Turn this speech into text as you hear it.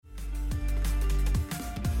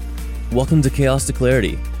Welcome to Chaos to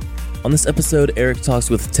Clarity. On this episode, Eric talks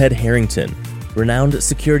with Ted Harrington, renowned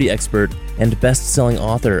security expert and best-selling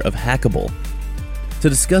author of Hackable, to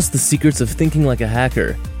discuss the secrets of thinking like a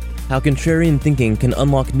hacker, how contrarian thinking can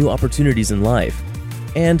unlock new opportunities in life,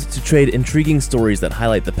 and to trade intriguing stories that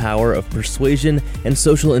highlight the power of persuasion and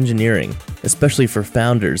social engineering, especially for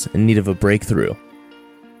founders in need of a breakthrough.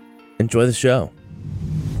 Enjoy the show.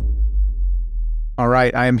 All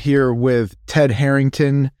right, I am here with Ted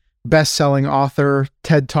Harrington, best-selling author,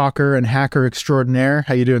 TED talker, and hacker extraordinaire.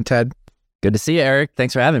 How you doing, Ted? Good to see you, Eric.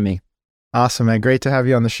 Thanks for having me. Awesome, man. Great to have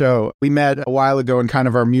you on the show. We met a while ago in kind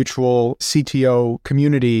of our mutual CTO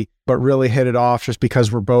community, but really hit it off just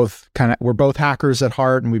because we're both hackers at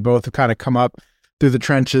heart, and we both have kind of come up through the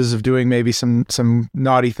trenches of doing maybe some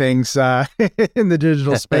naughty things in the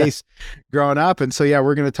digital space growing up. And so, yeah,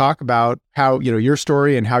 we're going to talk about how, your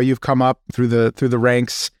story and how you've come up through the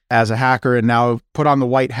ranks as a hacker and now put on the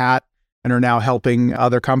white hat and are now helping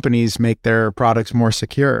other companies make their products more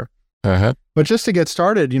secure. Uh-huh. But just to get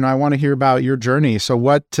started, I want to hear about your journey. So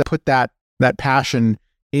what put that passion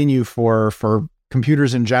in you for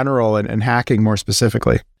computers in general and hacking more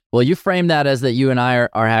specifically? Well, you frame that as that you and I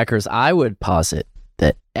are hackers. I would posit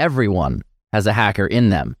that everyone has a hacker in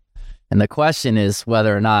them. And the question is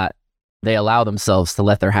whether or not they allow themselves to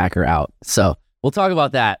let their hacker out. So we'll talk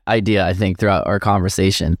about that idea, I think, throughout our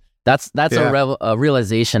conversation. That's a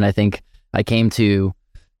realization I think I came to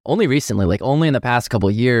only recently, like only in the past couple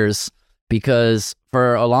of years, because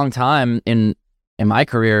for a long time in my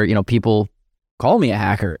career, people call me a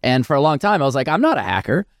hacker. And for a long time, I was like, I'm not a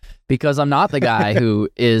hacker because I'm not the guy who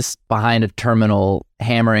is behind a terminal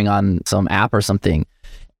hammering on some app or something.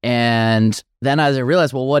 And then as I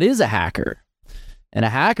realized, well, what is a hacker? And a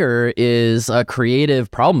hacker is a creative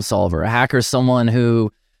problem solver. A hacker is someone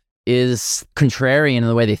who is contrarian in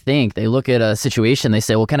the way they think. They look at a situation, they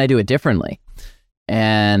say, well, can I do it differently?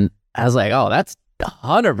 And I was like, oh, that's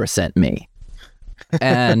 100% me.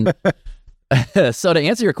 And so to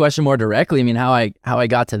answer your question more directly, I mean, how I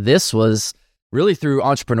got to this was really through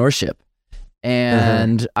entrepreneurship.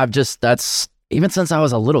 And that's even since I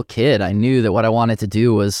was a little kid, I knew that what I wanted to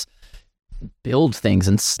do was build things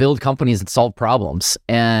and build companies and solve problems.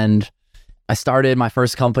 And I started my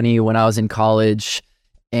first company when I was in college,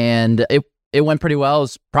 and it went pretty well. It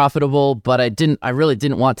was profitable, but I really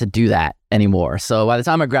didn't want to do that anymore. So by the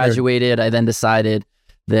time I graduated, I then decided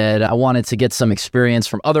that I wanted to get some experience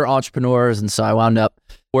from other entrepreneurs. And so I wound up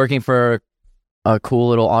working for a cool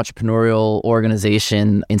little entrepreneurial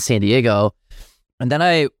organization in San Diego. And then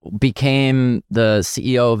I became the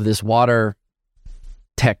CEO of this water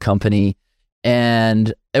tech company.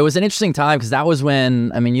 And it was an interesting time because that was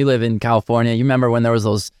when, you live in California. You remember when there was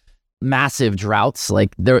those massive droughts?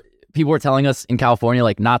 Like people were telling us in California,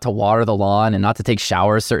 like not to water the lawn and not to take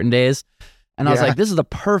showers certain days. And I was like, this is the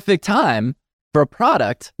perfect time for a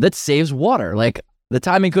product that saves water. Like the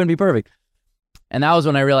timing couldn't be perfect. And that was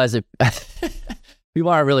when I realized that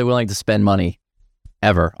people aren't really willing to spend money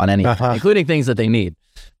ever on anything, including things that they need.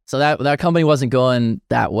 So that company wasn't going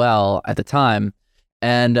that well at the time.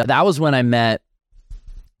 And that was when I met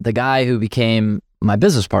the guy who became my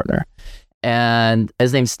business partner. And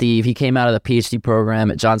his name's Steve. He came out of the PhD program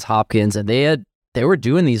at Johns Hopkins, and they were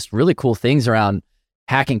doing these really cool things around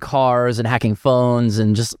hacking cars and hacking phones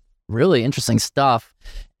and just really interesting stuff.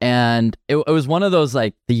 And it was one of those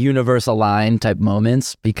like the universe aligned type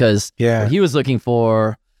moments, because what he was looking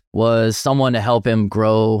for was someone to help him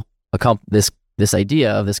grow this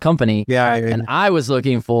idea of this company. And I was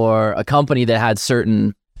looking for a company that had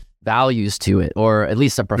certain values to it, or at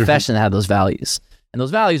least a profession that had those values. And those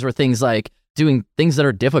values were things like doing things that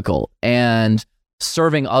are difficult and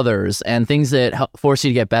serving others and things that force you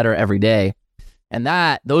to get better every day. And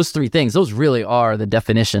those three things, those really are the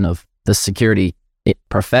definition of the security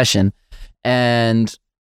profession. And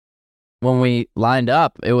when we lined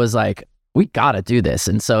up, it was like, we got to do this.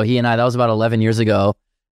 And so he and I, that was about 11 years ago.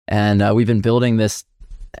 And we've been building this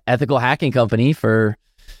ethical hacking company for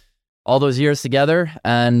all those years together.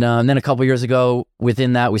 And then a couple years ago,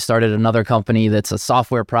 within that, we started another company that's a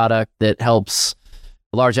software product that helps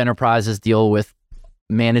large enterprises deal with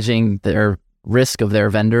managing their risk of their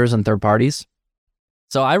vendors and third parties.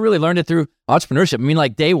 So I really learned it through entrepreneurship.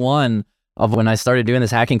 Like day one of when I started doing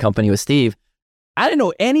this hacking company with Steve, I didn't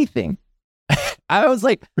know anything. I was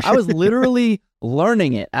literally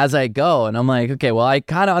learning it as I go. And I'm like, okay, well, I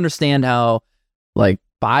kind of understand how like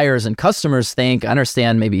buyers and customers think. I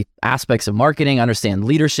understand maybe aspects of marketing, I understand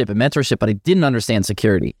leadership and mentorship, but I didn't understand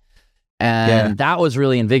security. And that was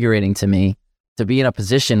really invigorating to me, to be in a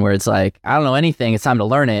position where it's like, I don't know anything. It's time to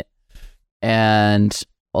learn it. And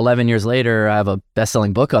 11 years later, I have a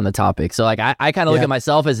best-selling book on the topic. So like I kind of look at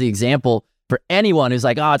myself as the example for anyone who's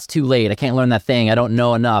like, oh, it's too late. I can't learn that thing. I don't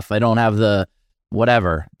know enough. I don't have the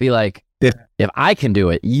whatever. Be like, if I can do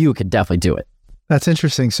it, you could definitely do it. That's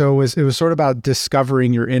interesting. So it was sort of about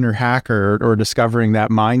discovering your inner hacker or discovering that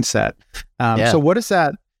mindset. So what is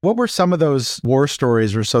that? What were some of those war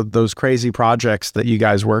stories or those crazy projects that you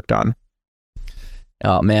guys worked on?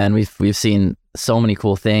 Oh man, we've seen so many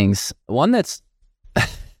cool things. One that's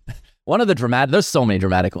one of the dramatic, there's so many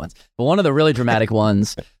dramatic ones, but one of the really dramatic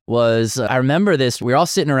ones was, I remember this, we were all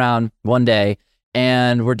sitting around one day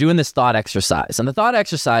and we're doing this thought exercise. And the thought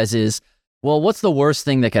exercise is, well, what's the worst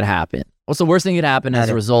thing that could happen? What's the worst thing that could happen as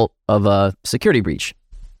a result of a security breach?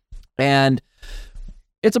 And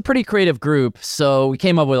it's a pretty creative group, so we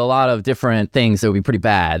came up with a lot of different things that would be pretty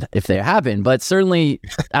bad if they happen. But certainly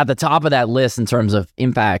at the top of that list in terms of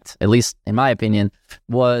impact, at least in my opinion,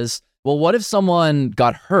 was, well, what if someone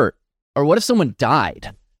got hurt? Or what if someone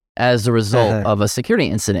died as a result of a security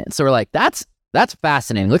incident? So we're like, that's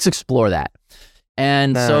fascinating. Let's explore that.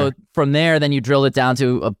 And so from there, then you drill it down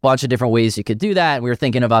to a bunch of different ways you could do that. And we were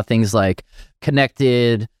thinking about things like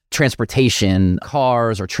connected transportation,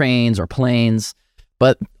 cars or trains or planes,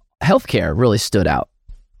 but healthcare really stood out.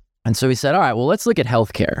 And so we said, all right, well, let's look at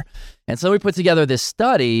healthcare. And so we put together this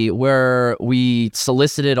study where we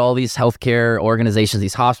solicited all these healthcare organizations,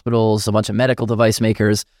 these hospitals, a bunch of medical device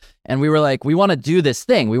makers. And we were like, we want to do this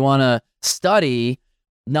thing. We want to study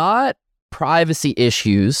not privacy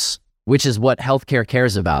issues, which is what healthcare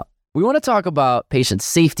cares about. We want to talk about patient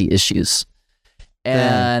safety issues.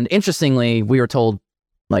 And interestingly, we were told,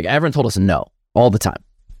 like everyone told us no all the time.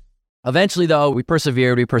 Eventually, though, we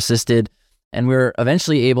persevered, we persisted, and we were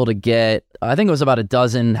eventually able to get, I think it was about a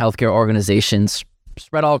dozen healthcare organizations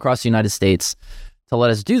spread all across the United States to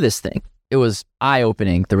let us do this thing. It was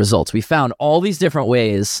eye-opening, the results. We found all these different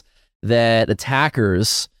ways that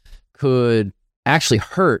attackers could actually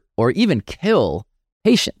hurt or even kill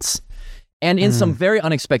patients, and in some very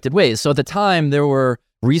unexpected ways. So at the time, there were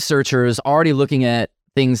researchers already looking at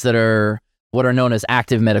things that are what are known as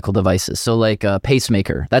active medical devices. So like a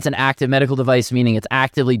pacemaker, that's an active medical device, meaning it's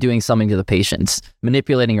actively doing something to the patient,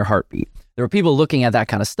 manipulating your heartbeat. There were people looking at that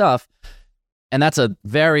kind of stuff, and that's a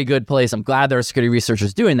very good place. I'm glad there are security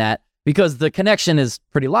researchers doing that because the connection is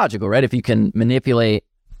pretty logical, right? If you can manipulate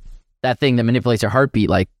that thing that manipulates your heartbeat,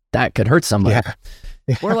 like that could hurt somebody.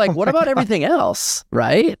 We're like, what about everything else,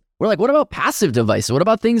 right? We're like, what about passive devices? What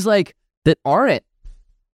about things like that aren't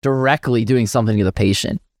directly doing something to the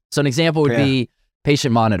patient? So an example would be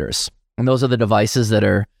patient monitors. And those are the devices that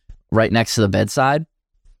are right next to the bedside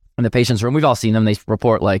in the patient's room. We've all seen them. They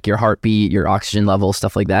report like your heartbeat, your oxygen level,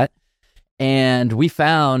 stuff like that. And we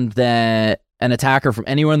found that an attacker from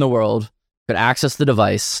anywhere in the world could access the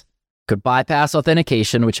device, could bypass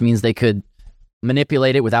authentication, which means they could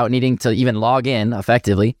manipulate it without needing to even log in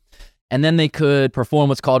effectively. And then they could perform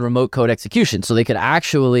what's called remote code execution. So they could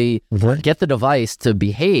actually get the device to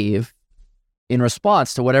behave in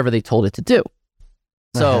response to whatever they told it to do.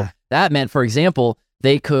 So that meant, for example,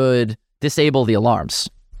 they could disable the alarms.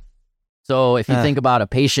 So if you think about a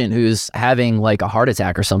patient who's having like a heart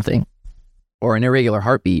attack or something, or an irregular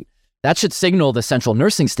heartbeat, that should signal the central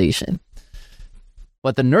nursing station.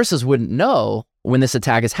 But the nurses wouldn't know when this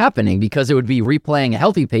attack is happening because it would be replaying a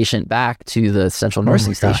healthy patient back to the central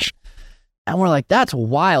nursing station. And we're like, that's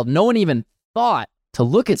wild. No one even thought to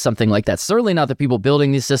look at something like that. Certainly not the people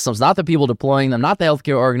building these systems, not the people deploying them, not the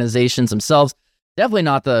healthcare organizations themselves, definitely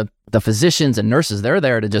not the physicians and nurses. They're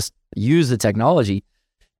there to just use the technology.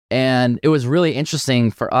 And it was really interesting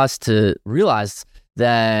for us to realize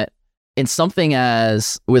that in something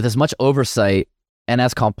with as much oversight and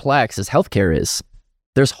as complex as healthcare is,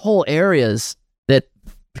 there's whole areas that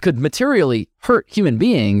could materially hurt human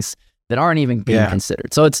beings that aren't even being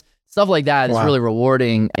considered. So it's stuff like that is really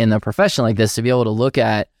rewarding in a profession like this to be able to look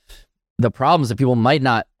at the problems that people might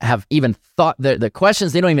not have even thought, the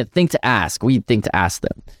questions they don't even think to ask. We think to ask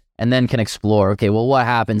them and then can explore, okay, well, what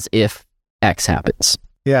happens if X happens?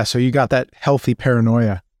 Yeah, so you got that healthy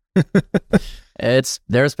paranoia.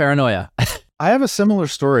 There's paranoia. I have a similar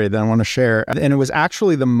story that I want to share. And it was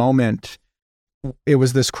actually the moment, it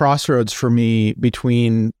was this crossroads for me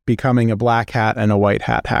between becoming a black hat and a white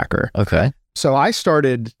hat hacker. Okay. So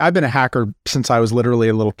I've been a hacker since I was literally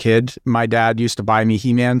a little kid. My dad used to buy me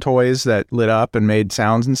He-Man toys that lit up and made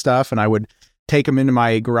sounds and stuff. And I would take them into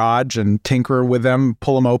my garage and tinker with them,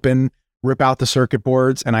 pull them open, rip out the circuit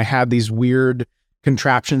boards. And I had these weird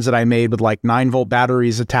contraptions that I made with like 9-volt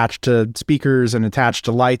batteries attached to speakers and attached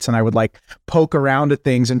to lights. And I would like poke around at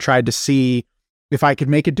things and tried to see if I could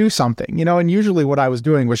make it do something, and usually what I was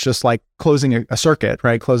doing was just like closing a circuit,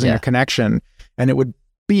 right? Closing a connection, and it would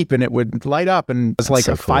beep and it would light up. And as like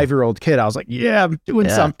a 5-year-old kid, I was like, yeah, I'm doing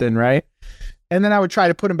something, right? And then I would try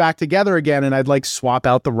to put them back together again, and I'd like swap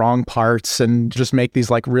out the wrong parts and just make these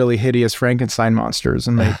like really hideous Frankenstein monsters.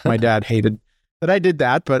 And my dad hated that I did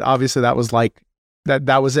that, but obviously that was like,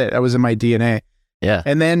 that was it. That was in my DNA. Yeah.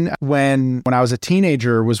 And then when I was a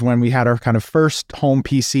teenager was when we had our kind of first home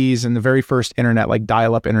PCs and the very first internet, like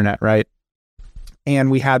dial-up internet, right?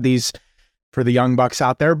 And we had these, for the young bucks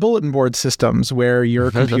out there, bulletin board systems where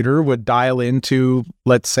your computer would dial into,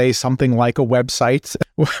 let's say, something like a website,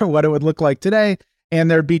 what it would look like today.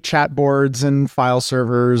 And there'd be chat boards and file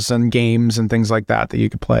servers and games and things like that you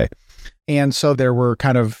could play. And so there were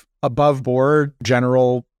kind of above board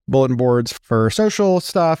general bulletin boards for social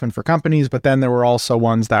stuff and for companies, but then there were also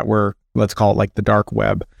ones that were, let's call it like the dark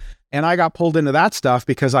web. And I got pulled into that stuff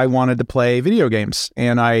because I wanted to play video games,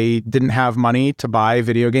 and I didn't have money to buy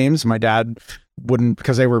video games. My dad wouldn't,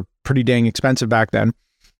 because they were pretty dang expensive back then.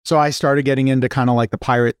 So I started getting into kind of like the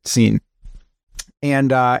pirate scene.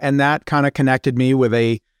 And that kind of connected me with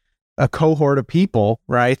a cohort of people,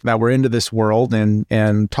 right, that were into this world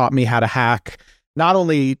and taught me how to hack, not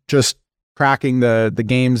only just cracking the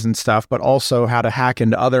games and stuff, but also how to hack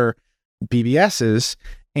into other BBSs.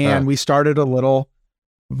 And we started a little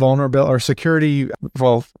vulnerability or security.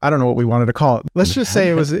 Well, I don't know what we wanted to call it. Let's just say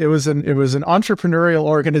it was an entrepreneurial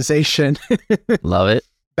organization. Love it.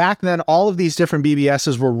 Back then, all of these different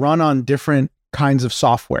BBSs were run on different kinds of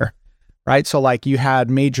software, right? So like you had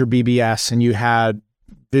Major BBS and you had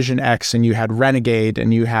Vision X and you had Renegade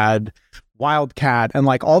and you had Wildcat and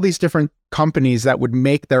like all these different companies that would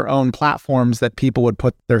make their own platforms that people would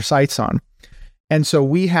put their sites on. And so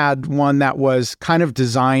we had one that was kind of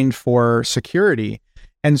designed for security.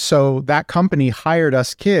 And so that company hired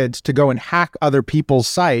us kids to go and hack other people's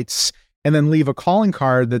sites and then leave a calling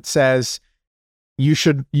card that says, you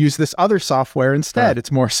should use this other software instead.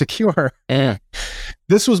 It's more secure.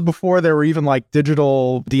 This was before there were even like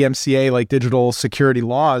digital DMCA, like digital security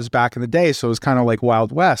laws back in the day. So it was kind of like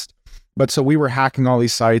Wild West. But so we were hacking all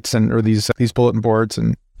these sites or these bulletin boards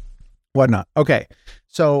and whatnot. Okay.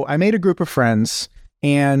 So I made a group of friends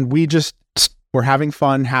and we just were having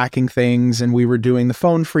fun hacking things, and we were doing the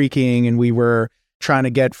phone phreaking and we were trying to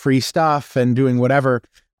get free stuff and doing whatever.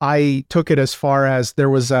 I took it as far as there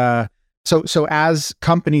was so as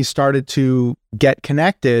companies started to get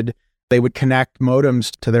connected, they would connect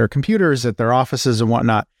modems to their computers at their offices and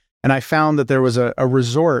whatnot. And I found that there was a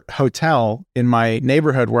resort hotel in my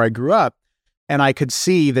neighborhood where I grew up, and I could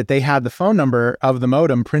see that they had the phone number of the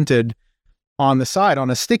modem printed on the side on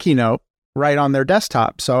a sticky note right on their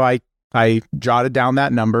desktop. So I jotted down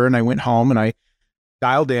that number and I went home and I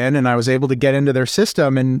dialed in, and I was able to get into their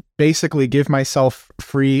system and basically give myself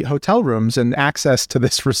free hotel rooms and access to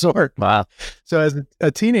this resort. Wow. So as a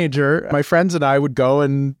teenager, my friends and I would go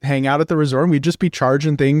and hang out at the resort, and we'd just be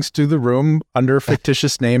charging things to the room under a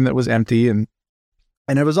fictitious name that was empty. And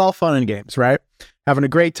it was all fun and games, right? Having a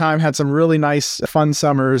great time, had some really nice, fun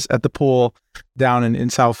summers at the pool down in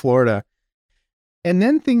South Florida. And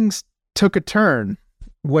then things took a turn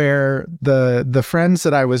where the friends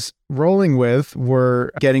that I was rolling with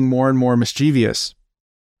were getting more and more mischievous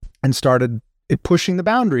and started pushing the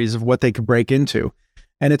boundaries of what they could break into.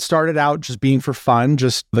 And it started out just being for fun,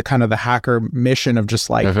 just the kind of the hacker mission of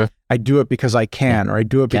just like, I do it because I can, or I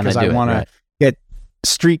do it because I want to get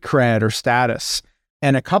street cred or status.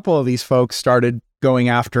 And a couple of these folks started going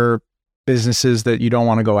after businesses that you don't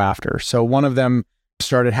want to go after. So one of them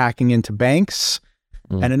started hacking into banks,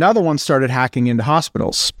 and another one started hacking into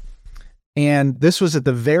hospitals. And this was at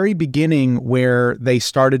the very beginning where they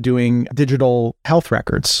started doing digital health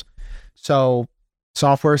records. So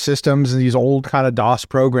software systems and these old kind of DOS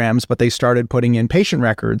programs, but they started putting in patient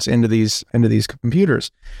records into these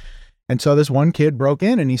computers. And so this one kid broke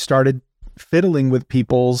in and he started fiddling with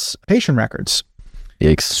people's patient records.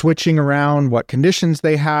 Switching around what conditions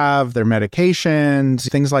they have, their medications,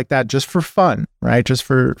 things like that, just for fun, right? Just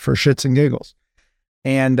for shits and giggles.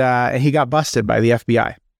 And he got busted by the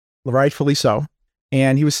FBI, rightfully so.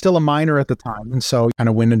 And he was still a minor at the time. And so he kind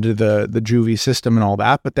of went into the juvie system and all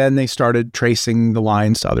that. But then they started tracing the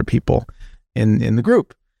lines to other people in the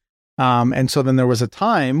group. And so then there was a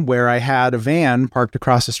time where I had a van parked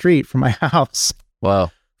across the street from my house. Wow.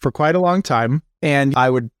 For quite a long time. And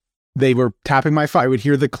they were tapping my phone. I would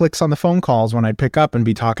hear the clicks on the phone calls when I'd pick up and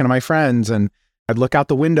be talking to my friends, and I'd look out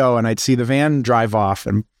the window and I'd see the van drive off,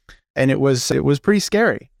 and it was pretty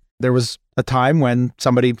scary. There was a time when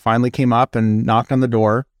somebody finally came up and knocked on the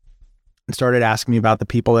door and started asking me about the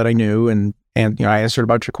people that I knew and and I answered a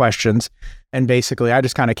bunch of questions. And basically, I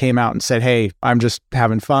just kind of came out and said, "Hey, I'm just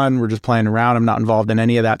having fun. We're just playing around. I'm not involved in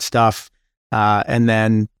any of that stuff." And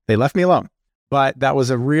then they left me alone. But that was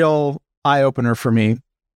a real eye opener for me.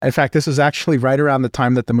 In fact, this was actually right around the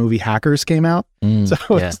time that the movie Hackers came out. So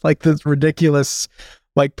it's like this ridiculous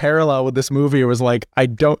like parallel with this movie. It was like,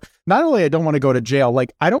 not only I don't want to go to jail,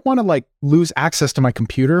 like I don't want to like lose access to my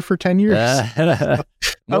computer for 10 years.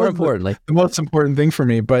 More importantly, the most important thing for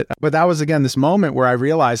me. But that was, again, this moment where I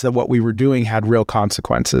realized that what we were doing had real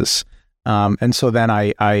consequences. And so then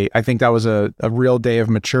I think that was a real day of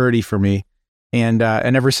maturity for me. And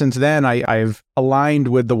ever since then, I've aligned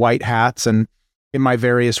with the white hats and in my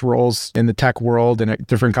various roles in the tech world and at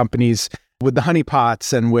different companies with the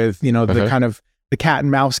honeypots and with, the kind of the cat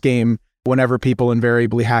and mouse game whenever people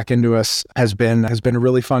invariably hack into us has been a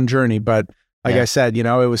really fun journey. But like I said, it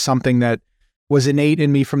was something that was innate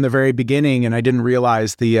in me from the very beginning, and I didn't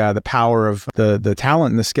realize the power of the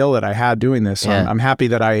talent and the skill that I had doing this. So I'm happy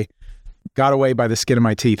that I got away by the skin of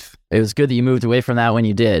my teeth. It was good that you moved away from that when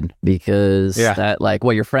you did, because that, like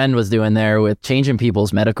what your friend was doing there with changing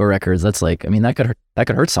people's medical records, that's like, I mean, that could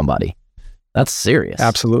hurt somebody. That's serious.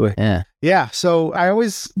 Absolutely. Yeah. So I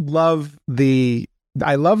always love the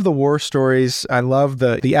war stories. I love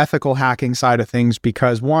the ethical hacking side of things,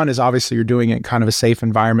 because one is obviously you're doing it in kind of a safe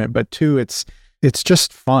environment, but two, it's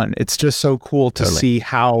just fun. It's just so cool to see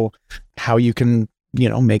how you can,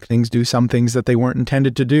 make things do some things that they weren't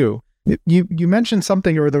intended to do. You mentioned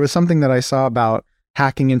something, or there was something that I saw about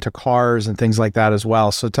hacking into cars and things like that as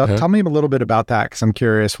well. So tell me a little bit about that, because I'm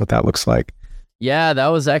curious what that looks like. Yeah, that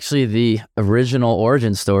was actually the original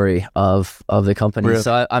origin story of the company. Really?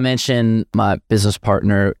 So I mentioned my business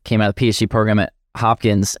partner came out of the PhD program at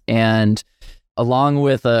Hopkins, and along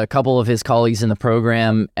with a couple of his colleagues in the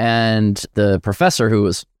program and the professor who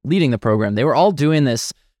was leading the program, they were all doing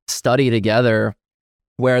this study together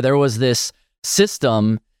where there was this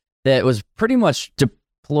system that was pretty much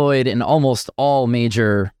deployed in almost all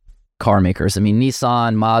major car makers. I mean,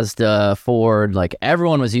 Nissan, Mazda, Ford, like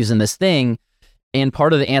everyone was using this thing in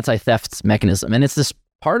part of the anti-theft mechanism. And it's this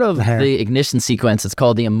part of the ignition sequence. It's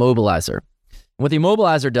called the immobilizer. What the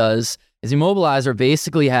immobilizer does is the immobilizer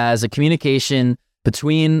basically has a communication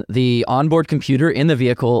between the onboard computer in the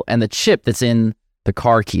vehicle and the chip that's in the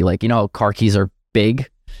car key. Like, car keys are big.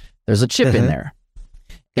 There's a chip in there.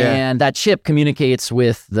 And that chip communicates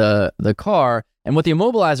with the car. And what the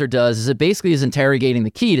immobilizer does is it basically is interrogating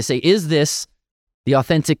the key to say, is this the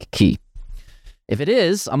authentic key? If it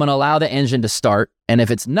is, I'm going to allow the engine to start. And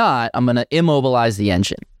if it's not, I'm going to immobilize the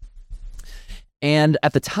engine. And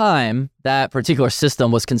at the time, that particular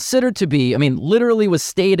system was considered to be, literally was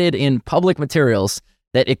stated in public materials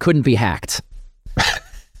that it couldn't be hacked.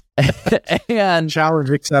 And challenge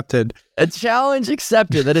accepted. A challenge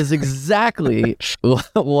accepted. That is exactly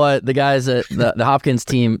what the guys at the Hopkins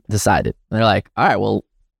team decided. And they're like, all right, well,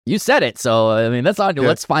 you said it. So, that's on you.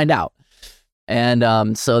 Let's find out.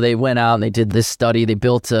 And so they went out and they did this study. They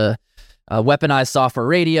built a weaponized software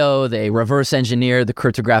radio. They reverse engineered the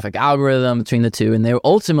cryptographic algorithm between the two. And they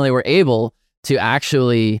ultimately were able to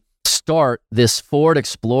actually start this Ford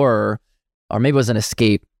Explorer, or maybe it was an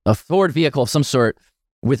Escape, a Ford vehicle of some sort,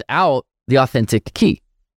 without the authentic key.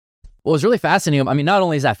 What was really fascinating, not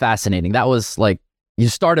only is that fascinating, that was like you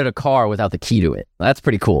started a car without the key to it. That's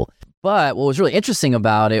pretty cool. But what was really interesting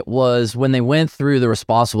about it was when they went through the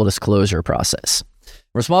responsible disclosure process.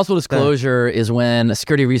 Responsible disclosure is when a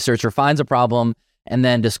security researcher finds a problem and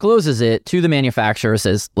then discloses it to the manufacturer,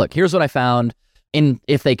 says, look, here's what I found. And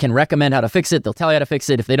if they can recommend how to fix it, they'll tell you how to fix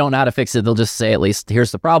it. If they don't know how to fix it, they'll just say, at least,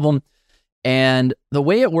 here's the problem. And the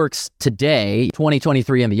way it works today,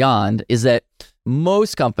 2023 and beyond, is that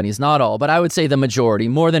most companies, not all, but I would say the majority,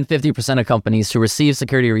 more than 50% of companies who receive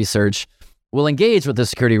security research will engage with the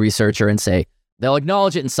security researcher and say, they'll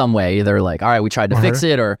acknowledge it in some way. They're like, all right, we tried to fix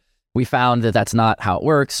it, or we found that that's not how it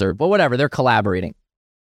works, but whatever, they're collaborating.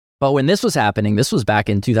 But when this was happening, this was back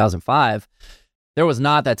in 2005, there was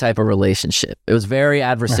not that type of relationship. It was very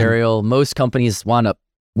adversarial. Most companies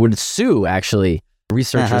would sue, actually,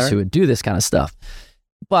 researchers who would do this kind of stuff.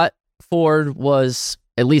 But Ford was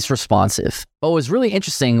at least responsive. But what was really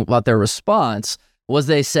interesting about their response was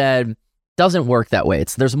they said, doesn't work that way.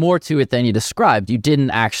 There's more to it than you described. You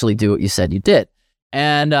didn't actually do what you said you did.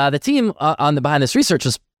 And the team behind this research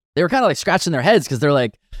they were kind of like scratching their heads because they're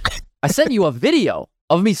like, I sent you a video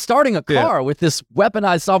of me starting a car with this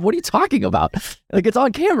weaponized software. What are you talking about? Like, it's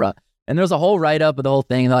on camera. And there's a whole write-up of the whole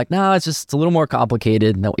thing. And they're like, no, it's a little more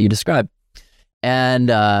complicated than what you described. And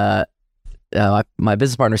my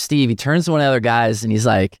business partner, Steve, he turns to one of the other guys and he's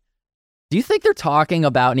like, do you think they're talking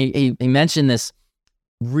about, and he mentioned this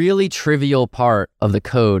really trivial part of the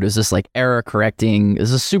code. It was this like error correcting. It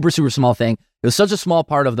was a super, super small thing. It was such a small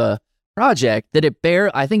part of the project that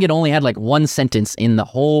I think it only had like one sentence in the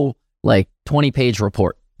whole like 20-page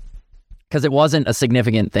report because it wasn't a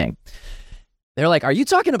significant thing. They're like, are you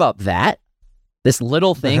talking about that? This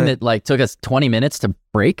little thing that like took us 20 minutes to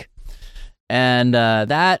break? And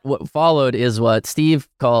what followed is what Steve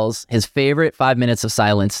calls his favorite 5 minutes of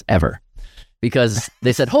silence ever. Because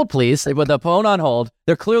they said, hold please. They put the phone on hold.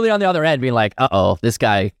 They're clearly on the other end being like, uh-oh, these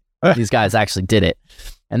guys actually did it.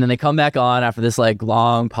 And then they come back on after this like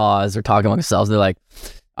long pause. They're talking among themselves. They're like,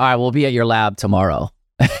 all right, we'll be at your lab tomorrow.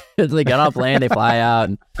 They get on a plane, they fly out.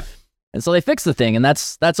 And so they fix the thing. And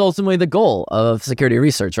that's ultimately the goal of security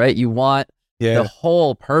research, right? You want the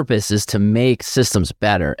whole purpose is to make systems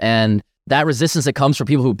better. And that resistance that comes from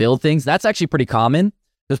people who build things, that's actually pretty common.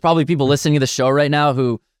 There's probably people listening to the show right now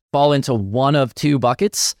who fall into one of two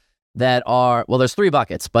buckets that are, well, there's three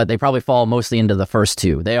buckets, but they probably fall mostly into the first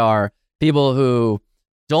two. They are people who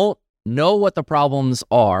don't know what the problems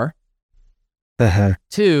are.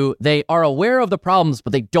 Two, they are aware of the problems,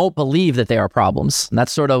 but they don't believe that they are problems. And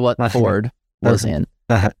that's sort of what Ford was in.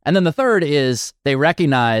 And then the third is they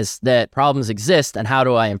recognize that problems exist and how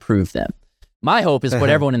do I improve them? My hope is put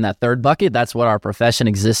everyone in that third bucket. That's what our profession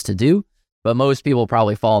exists to do. But most people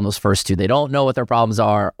probably fall in those first two. They don't know what their problems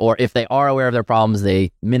are, or if they are aware of their problems,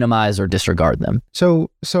 they minimize or disregard them. So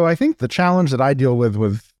I think the challenge that I deal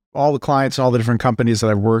with all the clients, all the different companies that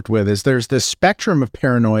I've worked with is there's this spectrum of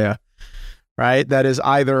paranoia, right? That is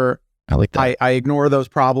either I ignore those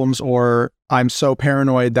problems or I'm so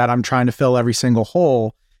paranoid that I'm trying to fill every single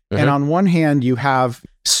hole. And on one hand, you have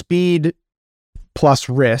speed plus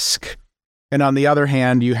risk. And on the other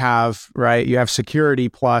hand, you have security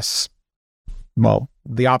plus, well,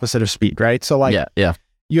 the opposite of speed, right? So like,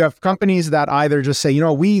 you have companies that either just say,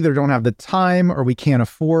 we either don't have the time or we can't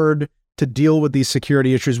afford to deal with these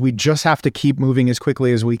security issues. We just have to keep moving as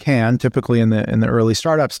quickly as we can, typically in the early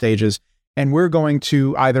startup stages. And we're going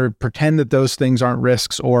to either pretend that those things aren't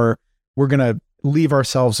risks or we're going to leave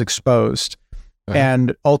ourselves exposed.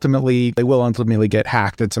 And ultimately, they will ultimately get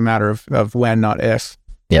hacked. It's a matter of when, not if.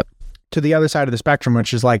 Yep. To the other side of the spectrum,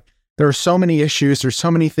 which is like, there are so many issues, there's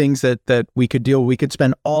so many things that we could deal with. We could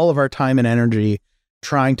spend all of our time and energy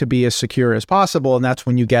trying to be as secure as possible. And that's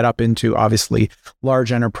when you get up into obviously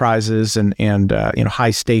large enterprises and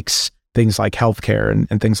high stakes things like healthcare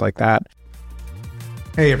and things like that.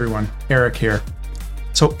 Hey everyone, Eric here.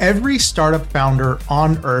 So every startup founder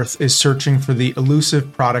on earth is searching for the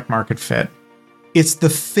elusive product market fit. It's the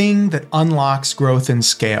thing that unlocks growth and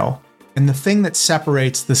scale, and the thing that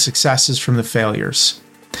separates the successes from the failures.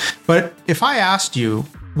 But if I asked you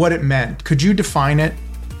what it meant, could you define it?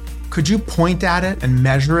 Could you point at it and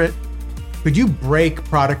measure it? Could you break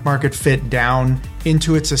product market fit down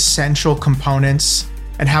into its essential components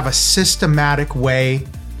and have a systematic way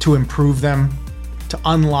to improve them, to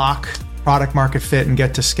unlock product market fit and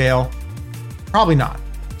get to scale? Probably not.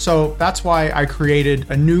 So that's why I created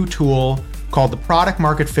a new tool called the Product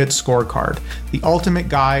Market Fit Scorecard, the ultimate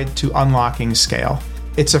guide to unlocking scale.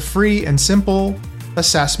 It's a free and simple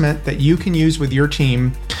assessment that you can use with your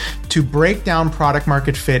team to break down product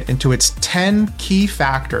market fit into its 10 key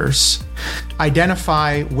factors,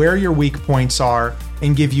 identify where your weak points are,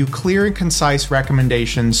 and give you clear and concise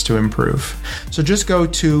recommendations to improve. So just go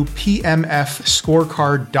to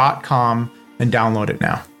pmfscorecard.com and download it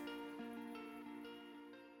now.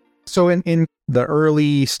 So in the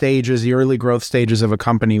early stages, the early growth stages of a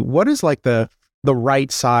company, what is like the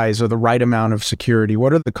right size or the right amount of security?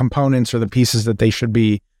 What are the components or the pieces that they should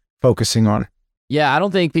be focusing on? Yeah, I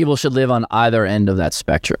don't think people should live on either end of that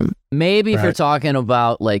spectrum. Maybe if you're talking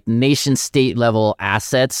about like nation state level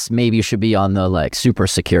assets, maybe you should be on the like super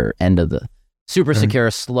secure end of the super secure,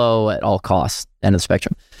 slow at all costs end of the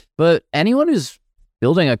spectrum. But anyone who's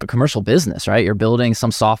building a commercial business, right? You're building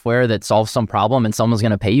some software that solves some problem and someone's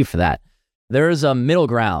going to pay you for that. There's a middle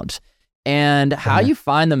ground. And how you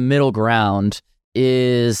find the middle ground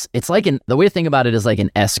is, it's like the way to think about it is like an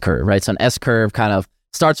S curve, right? So an S curve kind of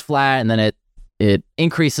starts flat and then it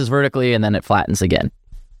increases vertically and then it flattens again.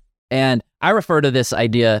 And I refer to this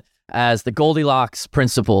idea as the Goldilocks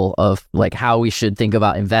principle of like how we should think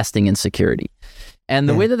about investing in security. And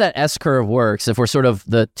the way that S curve works, if we're sort of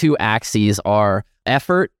the two axes are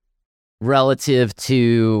effort relative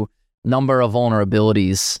to number of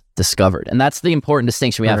vulnerabilities discovered. And that's the important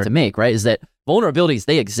distinction we have to make, right? Is that vulnerabilities,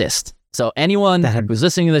 they exist. So anyone who's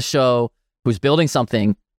listening to this show, who's building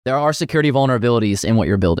something, there are security vulnerabilities in what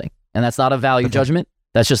you're building. And that's not a value judgment.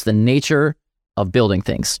 That's just the nature of building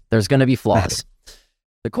things. There's going to be flaws.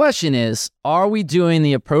 The question is, are we doing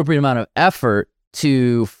the appropriate amount of effort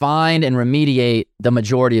to find and remediate the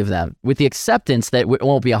majority of them, with the acceptance that it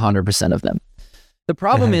won't be 100% of them. The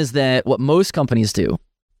problem is that what most companies do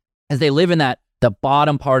is they live in the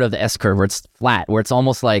bottom part of the S-curve where it's flat, where it's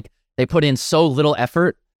almost like they put in so little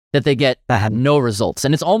effort that they get no results.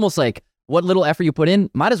 And it's almost like what little effort you put in,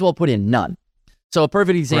 might as well put in none. So a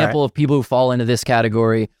perfect example of people who fall into this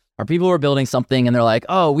category are people who are building something and they're like,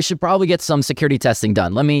 oh, we should probably get some security testing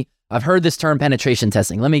done. I've heard this term penetration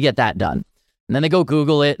testing. Let me get that done. And then they go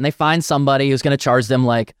Google it and they find somebody who's going to charge them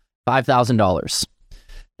like $5,000.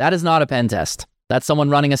 That is not a pen test. That's someone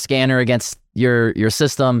running a scanner against your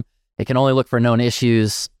system. It can only look for known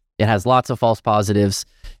issues. It has lots of false positives.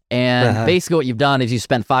 And basically what you've done is you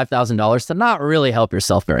spent $5,000 to not really help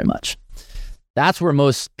yourself very much. That's where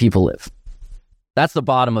most people live. That's the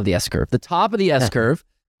bottom of the S-curve. The top of the S-curve,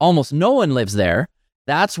 almost no one lives there.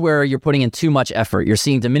 That's where you're putting in too much effort. You're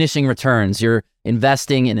seeing diminishing returns. You're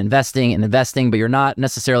investing and investing and investing, but you're not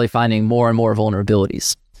necessarily finding more and more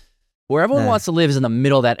vulnerabilities. Where everyone wants to live is in the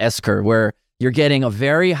middle of that S-curve, where you're getting a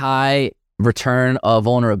very high return of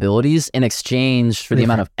vulnerabilities in exchange for the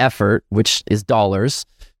amount of effort, which is dollars,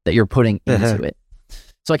 that you're putting into it.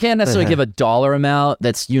 So I can't necessarily give a dollar amount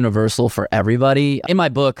that's universal for everybody. In my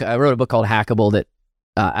book, I wrote a book called Hackable that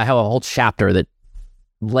I have a whole chapter that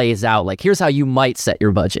lays out, like, here's how you might set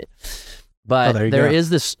your budget. But there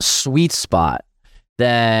is this sweet spot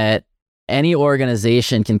that any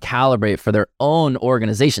organization can calibrate for their own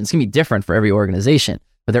organization. It's going to be different for every organization,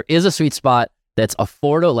 but there is a sweet spot that's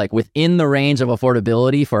affordable, like within the range of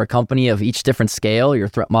affordability for a company of each different scale. Your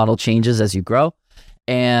threat model changes as you grow,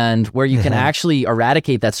 and where you can actually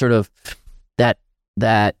eradicate that sort of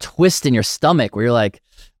that twist in your stomach where you're like,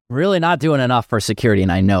 really not doing enough for security,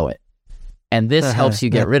 and I know it. And this helps you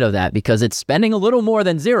get rid of that because it's spending a little more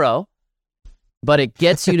than zero, but it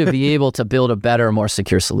gets you to be able to build a better, more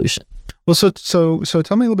secure solution. Well, so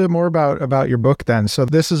tell me a little bit more about your book then. So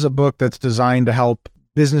this is a book that's designed to help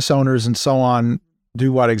business owners and so on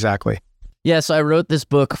do what exactly? Yeah, so I wrote this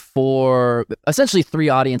book for essentially three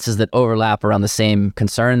audiences that overlap around the same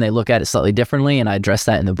concern. They look at it slightly differently, and I address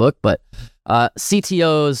that in the book. But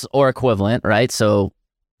CTOs or equivalent, right? So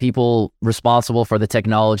people responsible for the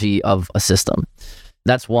technology of a system.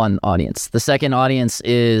 That's one audience. The second audience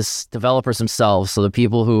is developers themselves, so the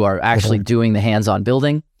people who are actually doing the hands-on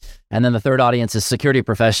building. And then the third audience is security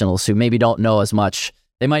professionals who maybe don't know as much.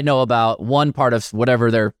 They might know about one part of whatever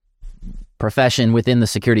their profession within the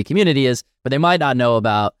security community is, but they might not know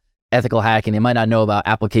about ethical hacking. They might not know about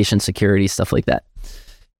application security, stuff like that.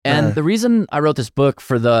 And the reason I wrote this book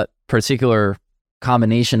for the particular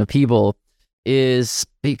combination of people is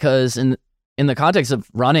because in the context of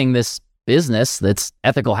running this business that's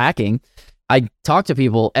ethical hacking, I talk to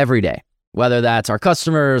people every day, whether that's our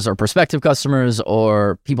customers or prospective customers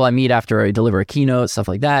or people I meet after I deliver a keynote, stuff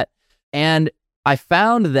like that. And I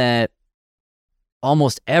found that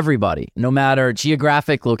almost everybody, no matter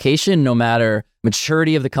geographic location, no matter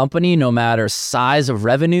maturity of the company, no matter size of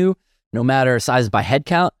revenue, no matter size by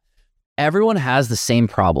headcount, everyone has the same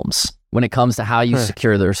problems when it comes to how you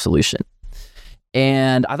secure their solution.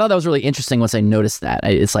 And I thought that was really interesting once I noticed that.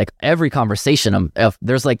 It's like every conversation,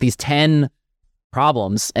 there's like these 10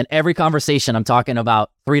 problems, and every conversation I'm talking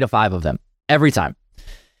about 3 to 5 of them every time.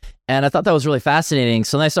 And I thought that was really fascinating.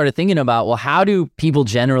 So then I started thinking about, well, how do people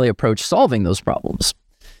generally approach solving those problems?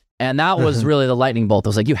 And that was really the lightning bolt. I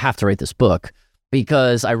was like, you have to write this book,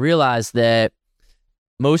 because I realized that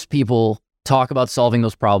most people talk about solving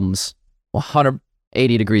those problems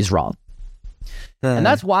 180 degrees wrong. And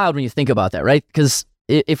that's wild when you think about that, right? Because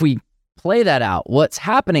if we play that out, what's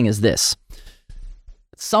happening is this.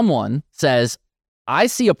 Someone says, I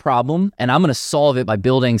see a problem and I'm going to solve it by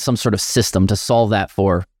building some sort of system to solve that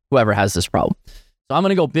for whoever has this problem. So I'm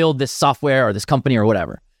going to go build this software or this company or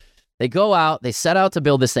whatever. They go out, they set out to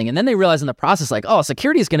build this thing, and then they realize in the process, like, oh,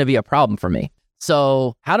 security is going to be a problem for me.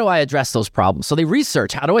 So how do I address those problems? So they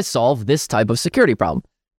research, how do I solve this type of security problem?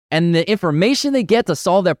 And the information they get to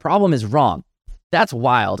solve that problem is wrong. That's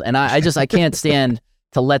wild. And I can't stand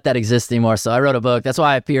to let that exist anymore. So I wrote a book. That's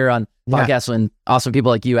why I appear on podcasts when awesome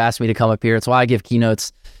people like you ask me to come up here. It's why I give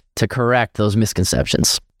keynotes to correct those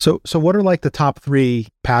misconceptions. So what are like the top 3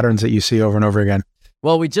 patterns that you see over and over again?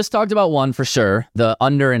 Well, we just talked about one for sure, the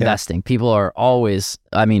underinvesting. Yeah. People are always,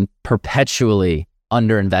 perpetually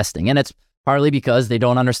underinvesting. And it's partly because they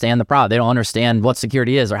don't understand the problem. They don't understand what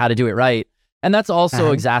security is or how to do it right. And that's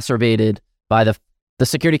also exacerbated by the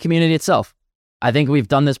security community itself. I think we've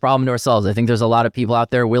done this problem to ourselves. I think there's a lot of people out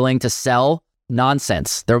there willing to sell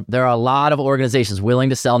nonsense. There are a lot of organizations willing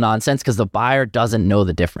to sell nonsense because the buyer doesn't know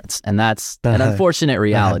the difference. And that's an unfortunate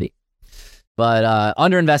reality. But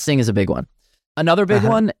underinvesting is a big one. Another big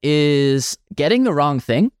one is getting the wrong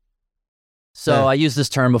thing. So I used this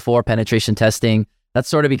term before, penetration testing. That's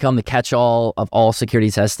sort of become the catch-all of all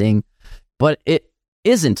security testing, but it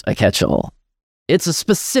isn't a catch-all. It's a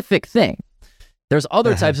specific thing. There's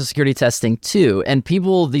other types of security testing too, and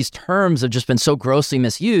these terms have just been so grossly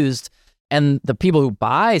misused, and the people who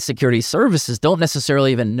buy security services don't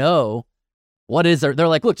necessarily even know what it is. They're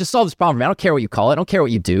like, look, just solve this problem for me. I don't care what you call it. I don't care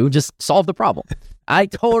what you do. Just solve the problem. I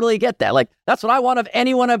totally get that. Like, that's what I want of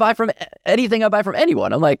anything I buy from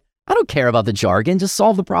anyone. I'm like, I don't care about the jargon. Just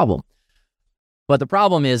solve the problem. But the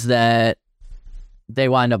problem is that they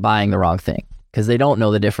wind up buying the wrong thing because they don't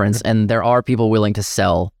know the difference, and there are people willing to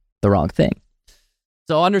sell the wrong thing.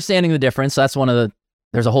 So understanding the difference, that's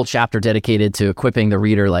there's a whole chapter dedicated to equipping the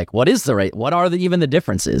reader, like, what are even the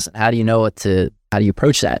differences? How do you know how do you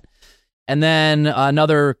approach that? And then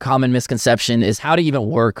another common misconception is how to even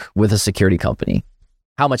work with a security company.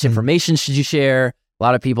 How much information should you share? A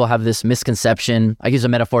lot of people have this misconception. I use a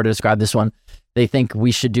metaphor to describe this one. They think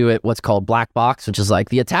we should do it what's called black box, which is like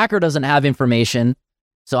the attacker doesn't have information,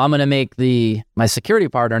 so I'm going to make my security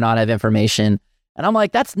partner not have information. And I'm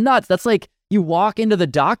like, that's nuts. That's like you walk into the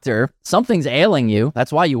doctor, something's ailing you.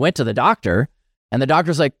 That's why you went to the doctor. And the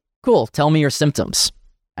doctor's like, cool, tell me your symptoms.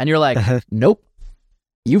 And you're like, nope,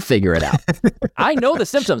 you figure it out. I know the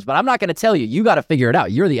symptoms, but I'm not going to tell you. You got to figure it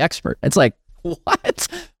out. You're the expert. It's like, what?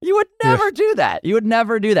 You would never do that. You would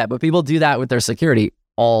never do that. But people do that with their security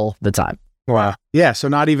all the time. Wow. Yeah. So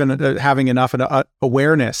not even having enough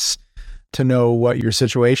awareness to know what your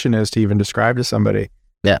situation is to even describe to somebody.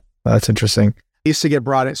 Yeah. That's interesting. I used to get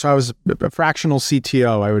brought in. So I was a fractional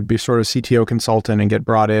CTO. I would be sort of CTO consultant and get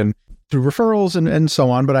brought in through referrals and so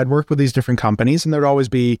on. But I'd work with these different companies, and there'd always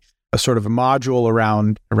be a sort of a module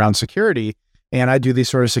around security. And I do these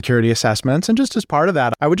sort of security assessments. And just as part of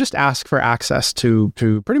that, I would just ask for access to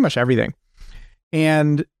pretty much everything.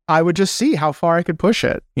 And I would just see how far I could push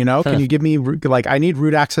it. Can you give me, like, I need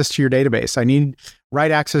root access to your database. I need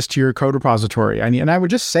write access to your code repository. And I would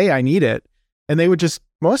just say I need it. And they would just,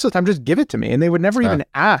 most of the time, just give it to me. And they would never even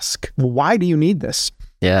ask, well, why do you need this?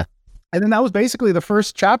 Yeah. And then that was basically the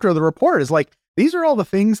first chapter of the report, is like, these are all the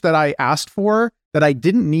things that I asked for that I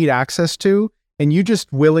didn't need access to. And you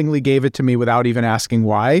just willingly gave it to me without even asking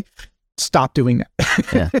why. Stop doing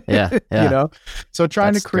that. Yeah. So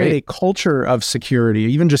trying to create a culture of security,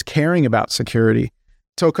 even just caring about security.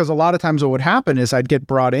 So, because a lot of times what would happen is I'd get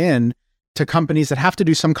brought in to companies that have to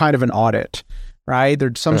do some kind of an audit, right?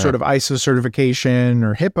 There's some sort of ISO certification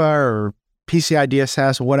or HIPAA or PCI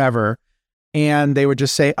DSS, whatever. And they would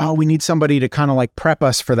just say, oh, we need somebody to kind of like prep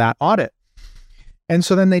us for that audit. And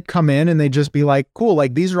so then they'd come in and they'd just be like, cool,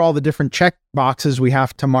 like these are all the different check boxes we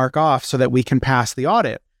have to mark off so that we can pass the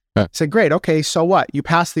audit. I said, great. Okay. So what? You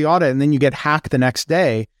pass the audit and then you get hacked the next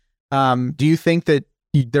day. Do you think that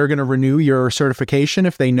they're going to renew your certification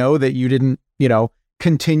if they know that you didn't,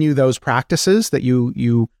 continue those practices that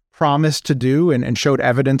you promised to do and showed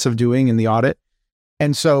evidence of doing in the audit?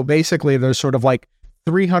 And so basically there's sort of like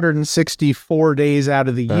 364 days out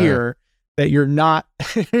of the year that you're not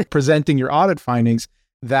presenting your audit findings.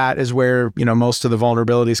 That is where, most of the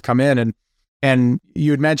vulnerabilities come in. And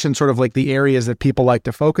you had mentioned sort of like the areas that people like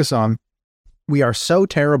to focus on. We are so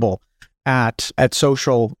terrible at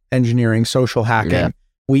social engineering, social hacking. Yeah.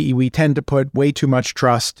 We tend to put way too much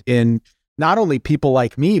trust in not only people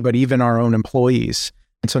like me, but even our own employees.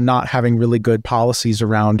 And so not having really good policies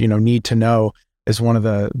around, need to know is one of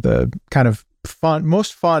the kind of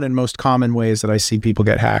most fun and most common ways that I see people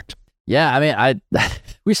get hacked. Yeah. I mean,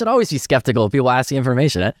 we should always be skeptical of people asking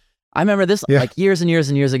information. I remember this like years and years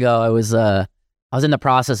and years ago. I was in the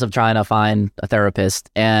process of trying to find a therapist,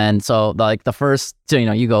 and so like the first,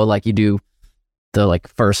 you go like you do the like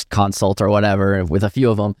first consult or whatever with a few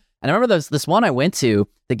of them. And I remember this one I went to.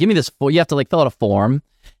 They give me this. You have to like fill out a form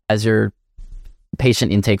as your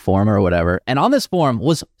patient intake form or whatever. And on this form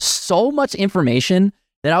was so much information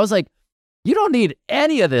that I was like, you don't need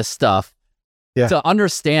any of this stuff to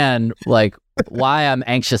understand like why I'm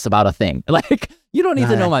anxious about a thing. Like, you don't need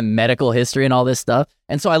to know my medical history and all this stuff.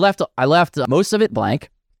 And so I left most of it blank,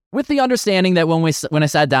 with the understanding that when I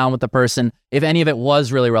sat down with the person, if any of it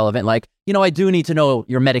was really relevant, like, I do need to know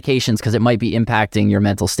your medications because it might be impacting your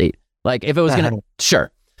mental state. Like if it was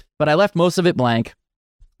sure. But I left most of it blank.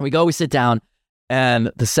 We sit down,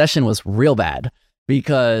 and the session was real bad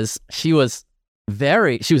because she was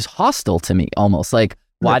hostile to me almost. Like,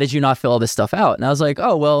 why did you not fill all this stuff out? And I was like,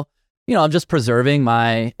 oh, well, I'm just preserving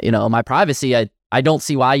my privacy. I don't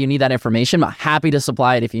see why you need that information. I'm happy to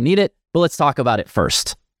supply it if you need it, but let's talk about it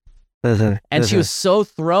first. And she was so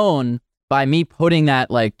thrown by me putting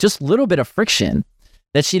that like just little bit of friction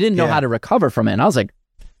that she didn't know how to recover from it. And I was like,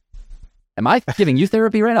 am I giving you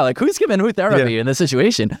therapy right now? Like, who's giving who therapy in this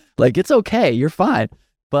situation? Like, it's okay, you're fine.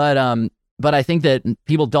 But I think that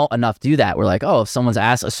people don't enough do that. We're like, oh, if someone's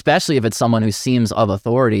asked, especially if it's someone who seems of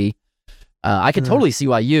authority, I could totally see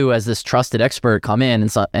why you, as this trusted expert, come in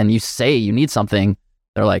and you say you need something.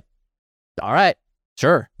 They're like, all right,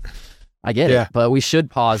 sure, I get it. But we should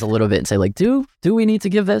pause a little bit and say, like, do we need to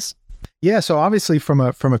give this? Yeah. So obviously, from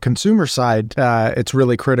a consumer side, it's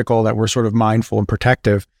really critical that we're sort of mindful and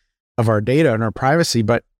protective of our data and our privacy.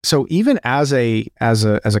 But so even as a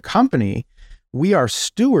company, we are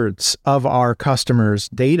stewards of our customers'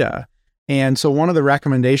 data. And so one of the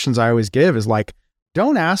recommendations I always give is like,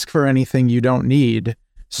 don't ask for anything you don't need.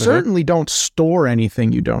 Certainly don't store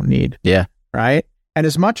anything you don't need. Yeah. Right. And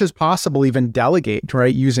as much as possible, even delegate,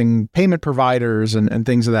 right? Using payment providers and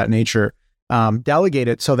things of that nature. Delegate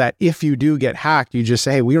it so that if you do get hacked, you just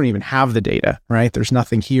say, hey, we don't even have the data, right? There's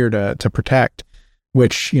nothing here to protect,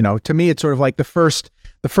 which, you know, to me, it's sort of like the first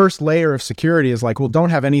layer of security is like, well,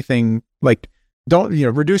 don't have anything like, don't, you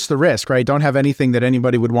know, reduce the risk, right? Don't have anything that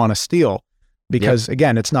anybody would want to steal because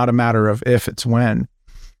again, it's not a matter of if, it's when.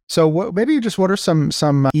 So what are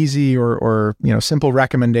some easy or, you know, simple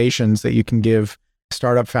recommendations that you can give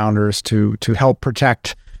startup founders to help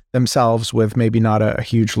protect themselves with maybe not a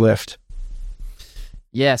huge lift?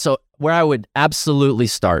 Yeah. So where I would absolutely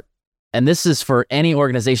start, and this is for any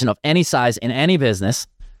organization of any size in any business,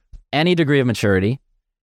 any degree of maturity,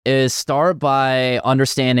 is start by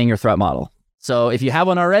understanding your threat model. So if you have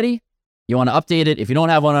one already, you want to update it. If you don't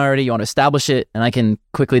have one already, you want to establish it. And I can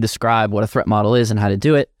quickly describe what a threat model is and how to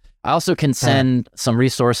do it. I also can send some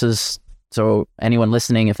resources. So anyone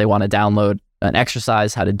listening, if they want to download an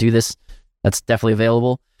exercise, how to do this, that's definitely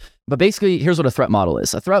available. But basically, here's what a threat model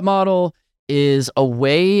is. A threat model is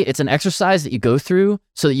it's an exercise that you go through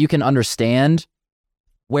so that you can understand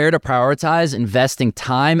where to prioritize investing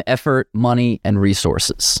time, effort, money, and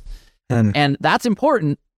resources. And that's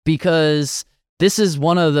important because this is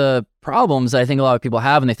one of the problems that I think a lot of people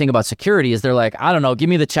have when they think about security is they're like, I don't know, give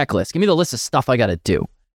me the checklist. Give me the list of stuff I got to do.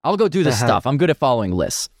 I'll go do this stuff. I'm good at following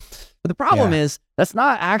lists. But the problem is that's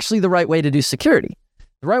not actually the right way to do security.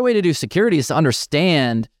 The right way to do security is to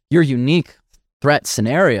understand your unique threat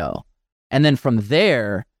scenario. And then from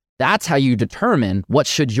there, that's how you determine what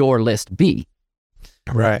should your list be.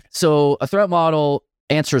 Right. So a threat model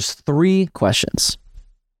answers 3 questions.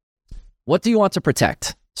 What do you want to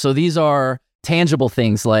protect? So these are tangible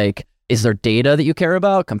things like, is there data that you care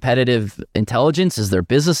about? Competitive intelligence? Is there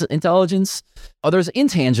business intelligence? There's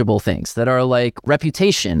intangible things that are like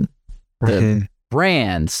reputation, the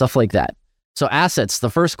brand, stuff like that. So assets, the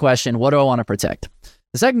first question, what do I want to protect?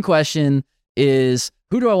 The second question is,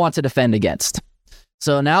 who do I want to defend against?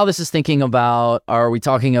 So now this is thinking about, are we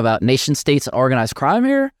talking about nation states and organized crime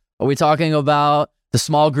here? Are we talking about the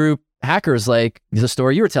small group hackers like the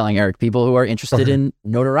story you were telling, Eric, people who are interested in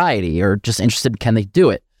notoriety or just interested, can they do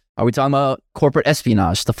it? Are we talking about corporate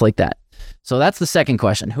espionage, stuff like that? So that's the second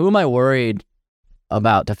question. Who am I worried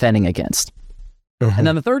about defending against? And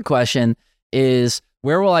then the third question is,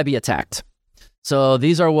 where will I be attacked? So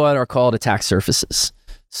these are what are called attack surfaces.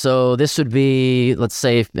 So this would be, let's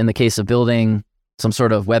say in the case of building some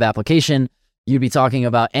sort of web application, you'd be talking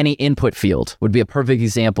about any input field would be a perfect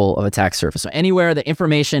example of attack surface. So anywhere the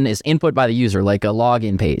information is input by the user, like a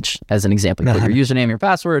login page, as an example, you put your username, your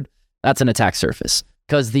password, that's an attack surface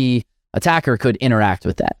because the attacker could interact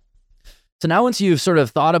with that. So now once you've sort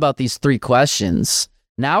of thought about these 3 questions,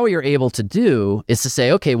 now what you're able to do is to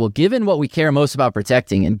say, okay, well, given what we care most about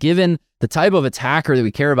protecting and given the type of attacker that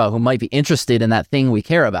we care about who might be interested in that thing we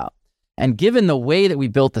care about, and given the way that we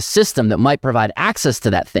built the system that might provide access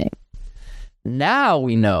to that thing, now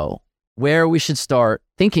we know where we should start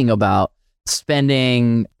thinking about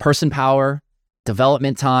spending person power,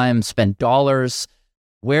 development time, spend dollars.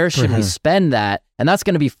 Where should we spend that? And that's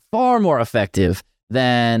going to be far more effective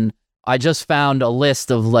than I just found a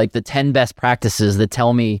list of like the 10 best practices that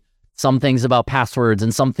tell me some things about passwords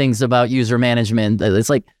and some things about user management. It's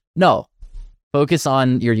like, no, focus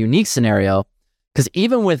on your unique scenario. Because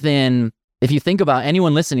even within, if you think about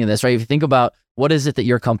anyone listening to this, right? If you think about what is it that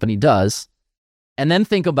your company does, and then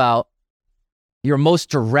think about your most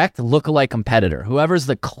direct lookalike competitor, whoever's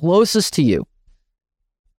the closest to you,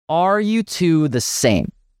 are you two the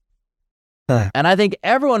same? And I think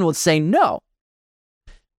everyone would say no.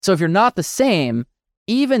 So if you're not the same,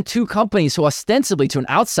 even 2 companies who ostensibly to an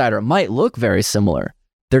outsider might look very similar,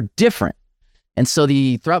 they're different. And so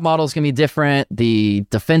the threat model is going to be different. The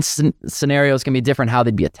defense scenario is going to be different. How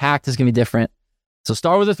they'd be attacked is going to be different. So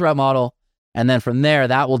start with a threat model. And then from there,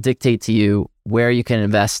 that will dictate to you where you can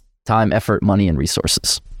invest time, effort, money, and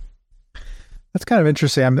resources. That's kind of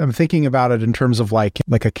interesting. I'm thinking about it in terms of like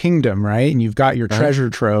a kingdom, right? And you've got your treasure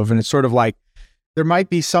trove, and it's sort of like there might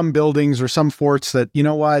be some buildings or some forts that, you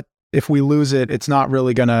know what, if we lose it, it's not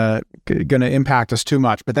really gonna impact us too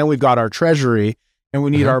much. But then we've got our treasury, and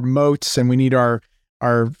we need our moats, and we need our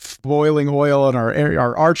boiling oil and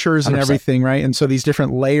our archers and 100%. everything, right? And so these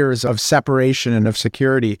different layers of separation and of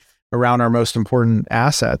security around our most important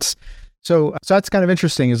assets. So that's kind of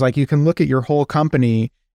interesting, is like you can look at your whole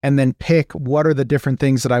company and then pick what are the different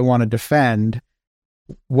things that I want to defend,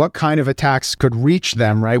 what kind of attacks could reach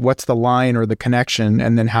them, right? What's the line or the connection?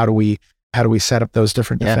 And then how do we set up those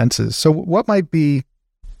different defenses? So what might be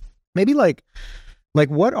maybe like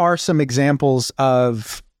what are some examples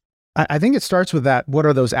of, I think it starts with that. What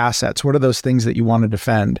are those assets? What are those things that you want to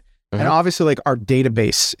defend? And obviously like our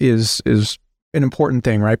database is an important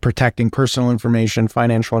thing, right? Protecting personal information,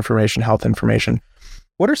 financial information, health information.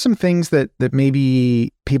 What are some things that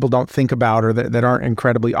maybe people don't think about, or that aren't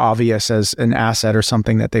incredibly obvious as an asset or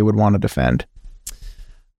something that they would want to defend?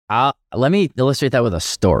 Let me illustrate that with a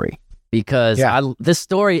story, because this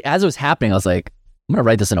story, as it was happening, I was like, I'm going to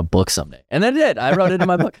write this in a book someday. And I did. I wrote it in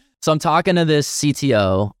my book. So I'm talking to this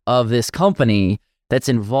CTO of this company that's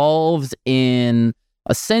involved in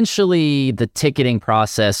essentially the ticketing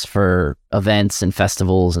process for events and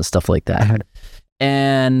festivals and stuff like that.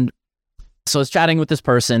 And so I was chatting with this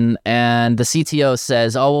person, and the CTO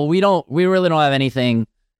says, oh, well, we really don't have anything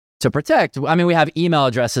to protect. I mean, we have email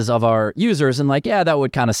addresses of our users, and like, yeah, that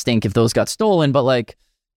would kind of stink if those got stolen, but like,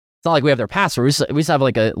 it's not like we have their password. We just have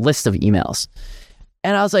like a list of emails.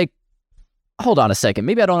 And I was like, hold on a second.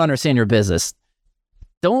 Maybe I don't understand your business.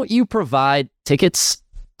 Don't you provide tickets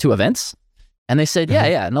to events? And they said,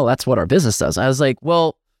 yeah, no, that's what our business does. I was like,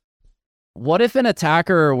 well, what if an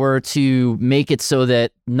attacker were to make it so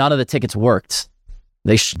that none of the tickets worked?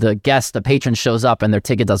 The patron shows up and their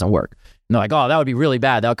ticket doesn't work. And they're like, oh, that would be really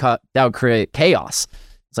bad. That would create chaos.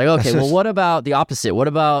 It's like, okay, well, what about the opposite? What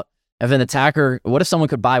about what if someone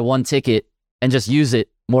could buy one ticket and just use it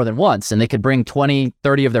more than once, and they could bring 20,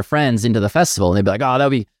 30 of their friends into the festival, and they'd be like, oh,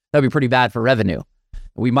 that'd be pretty bad for revenue.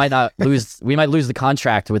 We might lose the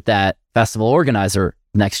contract with that festival organizer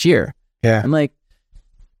next year. Yeah. I'm like,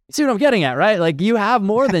 you see what I'm getting at, right? Like, you have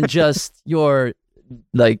more than just your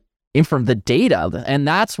the data. And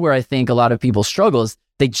that's where I think a lot of people struggle, is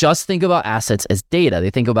they just think about assets as data. They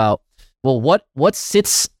think about, well, what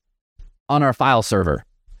sits on our file server,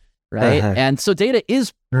 right? And so data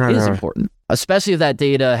is important, especially if that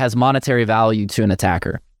data has monetary value to an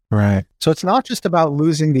attacker. Right. So it's not just about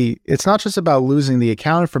losing the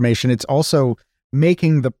account information. It's also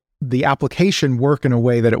making the application work in a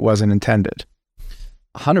way that it wasn't intended.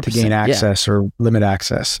 100% to gain access or limit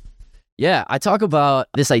access. Yeah. I talk about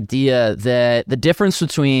this idea that the difference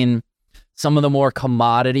between some of the more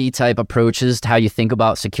commodity type approaches to how you think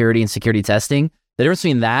about security and security testing, the difference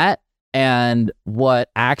between that and where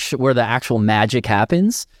the actual magic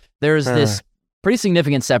happens, there's this pretty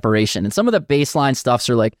significant separation. And some of the baseline stuffs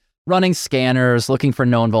are like running scanners, looking for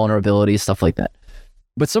known vulnerabilities, stuff like that.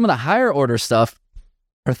 But some of the higher order stuff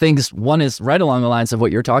are things, one is right along the lines of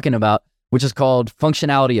what you're talking about, which is called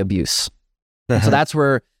functionality abuse. So that's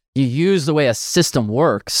where you use the way a system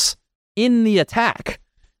works in the attack.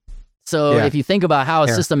 So if you think about how a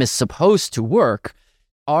system is supposed to work,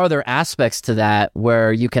 are there aspects to that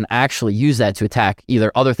where you can actually use that to attack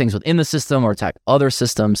either other things within the system or attack other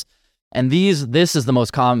systems? And these are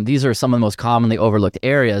some of the most commonly overlooked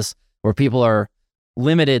areas where people are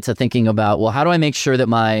limited to thinking about, well, how do I make sure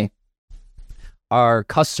that our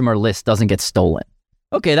customer list doesn't get stolen?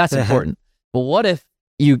 Okay, that's important. But what if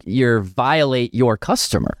you violate your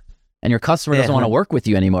customer and your customer doesn't want to work with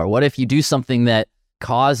you anymore? What if you do something that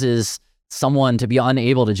causes someone to be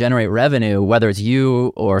unable to generate revenue, whether it's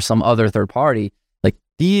you or some other third party? Like,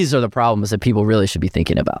 these are the problems that people really should be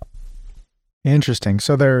thinking about. Interesting.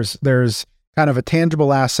 So there's kind of a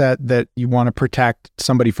tangible asset that you want to protect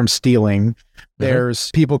somebody from stealing.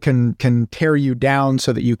 There's people can tear you down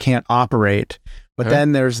so that you can't operate. But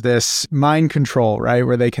then there's this mind control, right,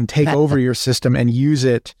 where they can take over your system and use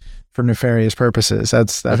it for nefarious purposes.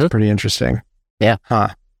 That's pretty interesting. Yeah.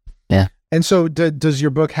 Yeah. And so does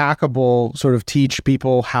your book Hackable sort of teach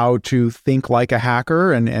people how to think like a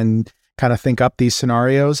hacker and kind of think up these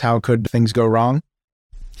scenarios? How could things go wrong?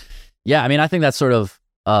 Yeah, I mean, I think that's sort of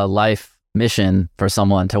a life mission for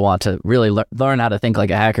someone to want to really learn how to think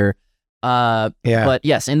like a hacker. But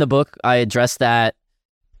yes, in the book, I address that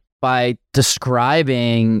by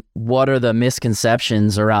describing what are the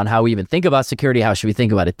misconceptions around how we even think about security, how should we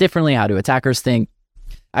think about it differently, how do attackers think.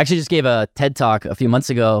 I actually just gave a TED Talk a few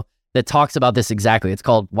months ago, that talks about this exactly. It's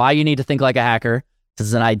called Why You Need to Think Like a Hacker. This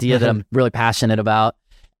is an idea that I'm really passionate about.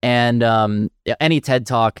 And any TED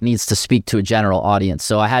Talk needs to speak to a general audience.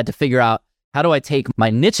 So I had to figure out, how do I take my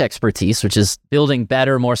niche expertise, which is building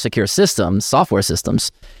better, more secure systems, software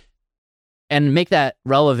systems, and make that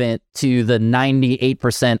relevant to the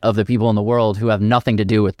 98% of the people in the world who have nothing to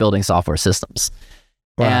do with building software systems.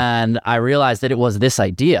 Wow. And I realized that it was this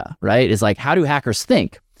idea, right? It's like, how do hackers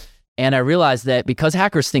think? And I realized that because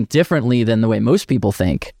hackers think differently than the way most people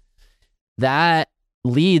think, that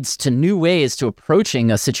leads to new ways to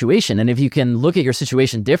approaching a situation. And if you can look at your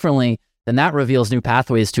situation differently, then that reveals new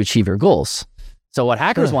pathways to achieve your goals. So what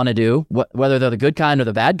hackers want to do, whether they're the good kind or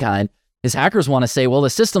the bad kind, is hackers want to say, well, the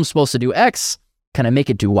system's supposed to do X, can I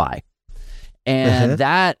make it do Y? And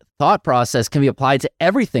that thought process can be applied to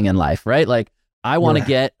everything in life, right? Like, I want to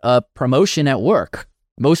get a promotion at work.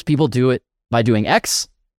 Most people do it by doing X.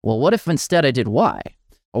 Well, what if instead I did Y?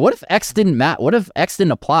 Or what if X didn't matter? What if X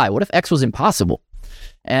didn't apply? What if X was impossible?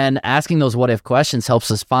 And asking those what if questions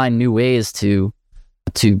helps us find new ways to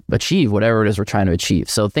achieve whatever it is we're trying to achieve.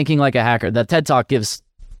 So thinking like a hacker, the TED Talk gives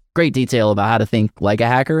great detail about how to think like a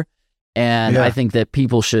hacker. And I think that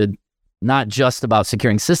people should, not just about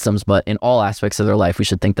securing systems, but in all aspects of their life, we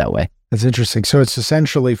should think that way. That's interesting. So it's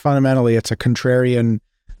essentially, fundamentally, it's a contrarian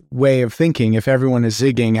way of thinking. If everyone is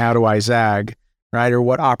zigging, how do I zag, right? Or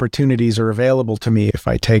what opportunities are available to me if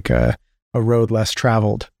I take a road less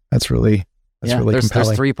traveled? That's really compelling.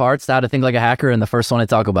 There's 3 parts to how to think like a hacker, and the first one I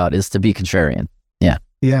talk about is to be contrarian.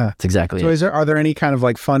 Yeah, that's exactly it. So are there any kind of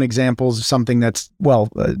like fun examples of something that's,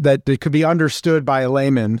 that could be understood by a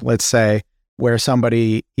layman, let's say, where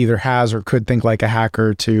somebody either has or could think like a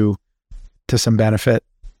hacker to some benefit?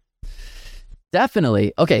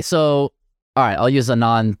 Definitely. Okay, so, all right, I'll use a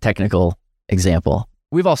non-technical example.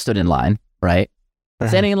 We've all stood in line, right?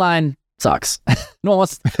 Standing in line sucks. No one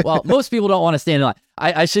wants. Well, most people don't want to stand in line.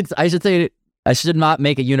 I should say, I should not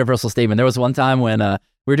make a universal statement. There was one time when we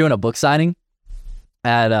were doing a book signing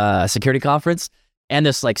at a security conference, and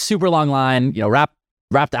this like super long line,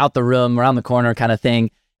 wrapped out the room, around the corner kind of thing,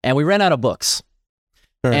 and we ran out of books.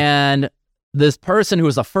 Sure. And this person who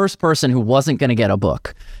was the first person who wasn't going to get a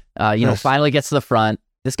book, finally gets to the front.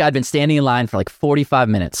 This guy had been standing in line for like 45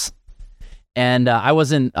 minutes, and I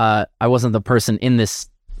wasn't the person in this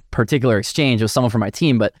particular exchange. It was someone from my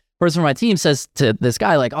team, but the person from my team says to this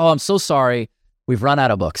guy like, "Oh, I'm so sorry, we've run out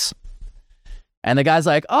of books." And the guy's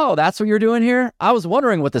like, "Oh, that's what you're doing here? I was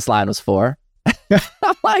wondering what this line was for."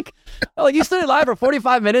 I'm like, you stood in line for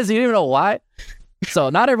 45 minutes, you didn't even know why? So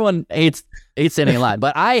not everyone hates standing in line,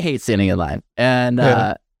 but I hate standing in line. And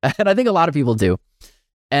and I think a lot of people do.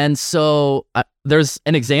 And so there's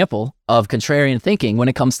an example of contrarian thinking when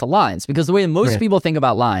it comes to lines, because the way most people think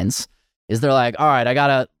about lines is they're like, all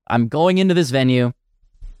right, I'm going into this venue,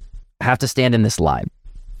 I have to stand in this line.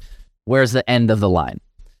 Where's the end of the line?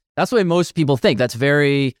 That's the way most people think. That's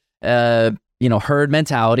very, herd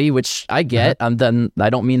mentality, which I get. I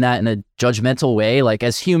don't mean that in a judgmental way. Like,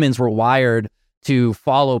 as humans, we're wired to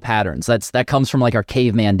follow patterns. That comes from like our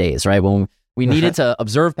caveman days, right? When we needed to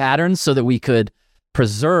observe patterns so that we could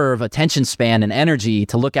preserve attention span and energy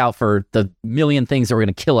to look out for the million things that were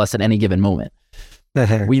going to kill us at any given moment.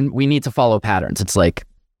 We need to follow patterns. It's like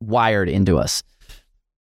wired into us.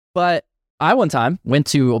 But I one time went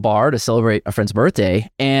to a bar to celebrate a friend's birthday,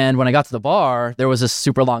 and when I got to the bar, there was a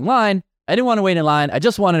super long line. I didn't want to wait in line. I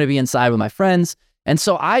just wanted to be inside with my friends. And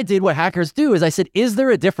so I did what hackers do, is I said, is there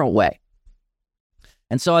a different way?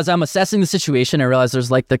 And so as I'm assessing the situation, I realized there's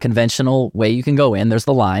like the conventional way you can go in. There's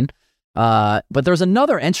the line. But there's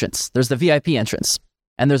another entrance. There's the VIP entrance.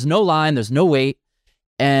 And there's no line. There's no wait.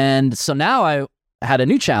 And so now I had a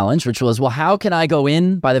new challenge, which was, well, how can I go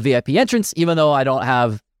in by the VIP entrance even though I don't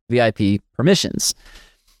have VIP permissions?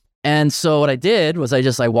 And so what I did was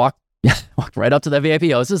I walked right up to the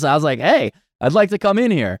VIP hostess. I was like, "Hey, I'd like to come in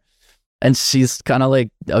here." And she's kind of like,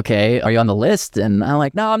 "Okay, are you on the list?" And I'm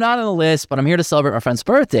like, "No, I'm not on the list, but I'm here to celebrate my friend's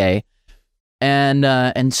birthday."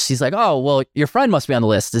 And she's like, "Oh, well, your friend must be on the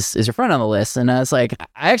list. Is your friend on the list?" And I was like,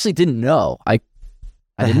 "I actually didn't know. I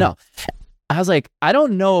didn't know." I was like, "I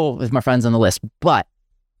don't know if my friend's on the list, but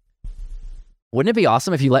wouldn't it be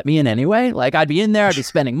awesome if you let me in anyway? Like, I'd be in there, I'd be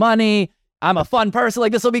spending money. I'm a fun person.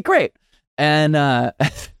 Like, this will be great." And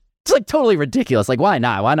it's like totally ridiculous. Like, why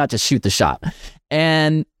not? Why not just shoot the shot?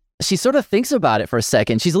 And she sort of thinks about it for a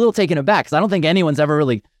second. She's a little taken aback because I don't think anyone's ever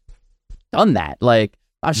really done that. Like,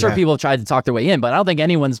 I'm sure people have tried to talk their way in, but I don't think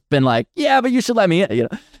anyone's been like, "Yeah, but you should let me in,"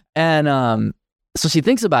 And so she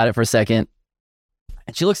thinks about it for a second,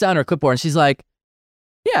 and she looks down at her clipboard and she's like,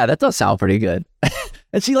 "Yeah, that does sound pretty good."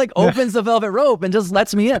 And she like opens the velvet rope and just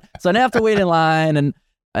lets me in. So I didn't have to wait in line. And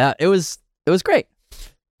It was great.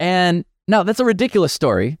 And now that's a ridiculous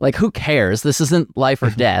story. Like, who cares? This isn't life or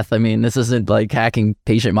death. I mean, this isn't like hacking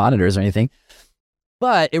patient monitors or anything.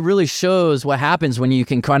 But it really shows what happens when you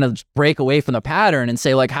can kind of break away from the pattern and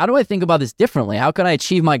say, like, how do I think about this differently? How can I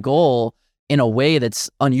achieve my goal in a way that's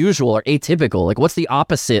unusual or atypical? Like, what's the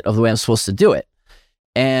opposite of the way I'm supposed to do it?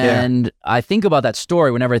 And I think about that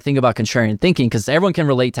story whenever I think about contrarian thinking, because everyone can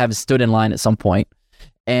relate to having stood in line at some point.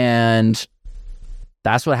 And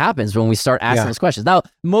that's what happens when we start asking those questions. Now,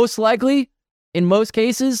 most likely, in most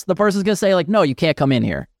cases, the person's going to say, like, no, you can't come in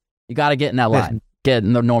here. You got to get in that line, get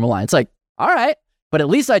in the normal line. It's like, all right. But at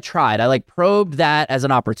least I tried. I like probed that as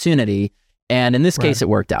an opportunity. And in this case, it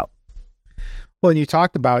worked out. Well, and you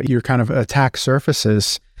talked about your kind of attack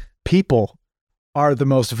surfaces. People are the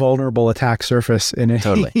most vulnerable attack surface in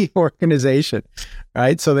any organization,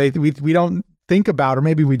 right? So we don't think about, or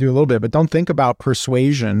maybe we do a little bit, but don't think about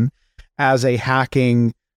persuasion as a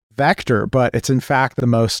hacking vector, but it's in fact the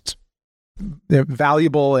most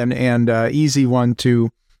valuable and easy one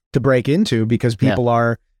to break into, because people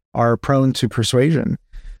are prone to persuasion.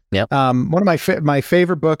 Yep. One of my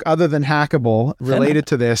favorite book, other than Hackable, related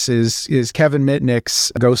to this is Kevin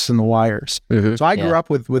Mitnick's Ghosts in the Wires. So I grew up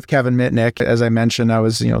with Kevin Mitnick. As I mentioned, I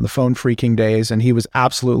was the phone freaking days, and he was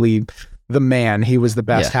absolutely the man. He was the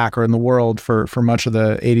best hacker in the world for much of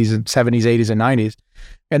the 80s and 70s, 80s, and 90s.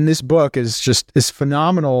 And this book is just this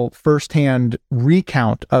phenomenal firsthand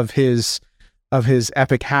recount of his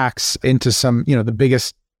epic hacks into some the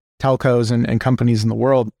biggest telcos and companies in the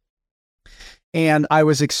world. And I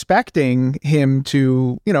was expecting him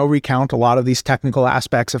to, recount a lot of these technical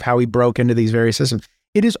aspects of how he broke into these various systems.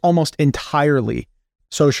 It is almost entirely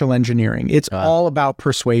social engineering. It's all about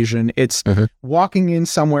persuasion. It's walking in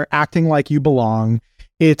somewhere, acting like you belong.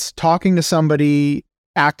 It's talking to somebody,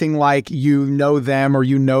 acting like you know them, or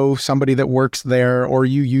you know somebody that works there, or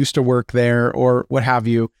you used to work there, or what have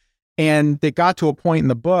you. And it got to a point in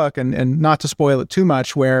the book, and not to spoil it too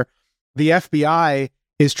much, where the FBI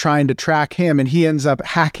is trying to track him, and he ends up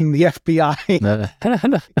hacking the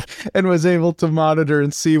FBI and was able to monitor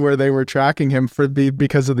and see where they were tracking him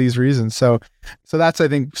because of these reasons. So that's, I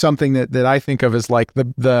think, something that I think of as like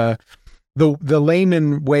the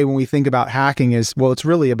layman way when we think about hacking is, well, it's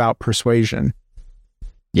really about persuasion.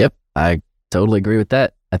 Yep, I totally agree with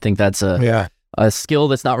that. I think that's a skill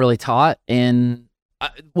that's not really taught in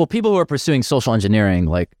people who are pursuing social engineering,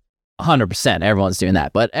 like 100%, everyone's doing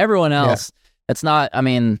that, but everyone else. It's not,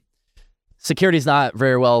 security is not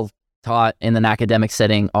very well taught in an academic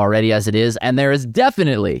setting already as it is. And there is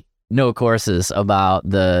definitely no courses about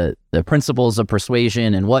the principles of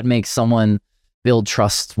persuasion and what makes someone build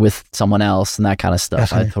trust with someone else and that kind of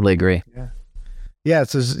stuff. Definitely. I totally agree. Yeah,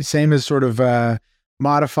 it's the same as sort of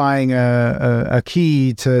modifying a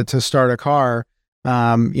key to start a car.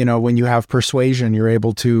 When you have persuasion, you're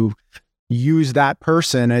able to use that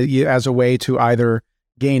person as a way to either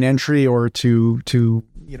gain entry or to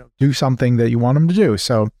do something that you want them to do.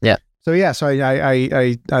 So I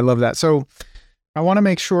love that. So I want to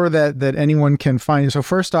make sure that anyone can find it. So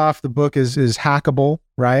first off, the book is Hackable,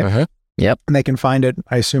 right? Yep. And they can find it,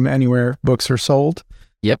 I assume, anywhere books are sold.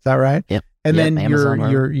 Yep. Is that right? Yep. And then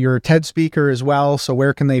Amazon, you're a TED speaker as well. So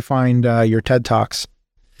where can they find your TED Talks?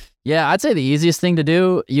 Yeah, I'd say the easiest thing to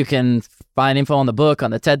do, you can find info on the book,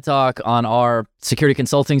 on the TED Talk, on our security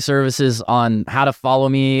consulting services, on how to follow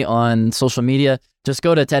me on social media. Just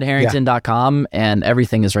go to tedharrington.com and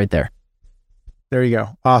everything is right there. There you go.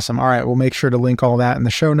 Awesome. All right. We'll make sure to link all that in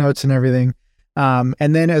the show notes and everything. And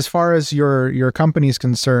then as far as your company is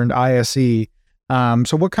concerned, ISE,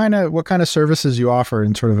 so what kind of services you offer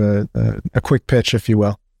in sort of a quick pitch, if you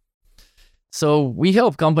will? So we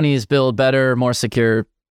help companies build better, more secure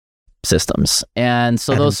systems. And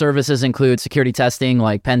so those services include security testing,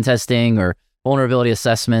 like pen testing or vulnerability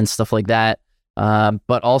assessments, stuff like that.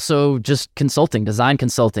 But also just consulting, design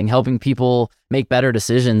consulting, helping people make better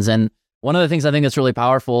decisions. And one of the things I think that's really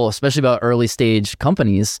powerful, especially about early stage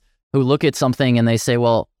companies who look at something and they say,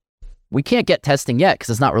 well, we can't get testing yet because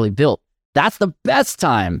it's not really built. That's the best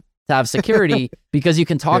time to have security because you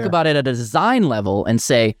can talk about it at a design level and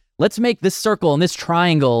say, let's make this circle and this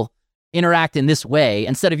triangle interact in this way.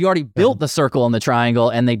 Instead of you already built the circle and the triangle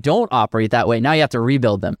and they don't operate that way, now you have to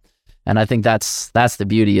rebuild them. And I think that's the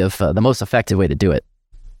beauty of the most effective way to do it.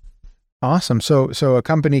 Awesome. So a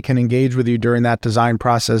company can engage with you during that design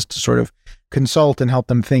process to sort of consult and help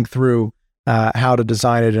them think through how to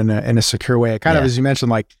design it in a secure way. Kind of, as you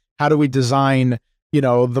mentioned, like how do we design,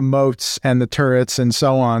 the moats and the turrets and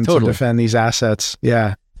so on to defend these assets?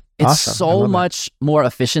 Yeah. It's so much more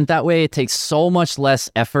efficient that way. It takes so much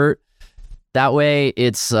less effort That way,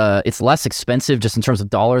 it's less expensive just in terms of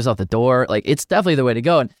dollars out the door. Like, it's definitely the way to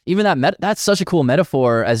go. And even that's such a cool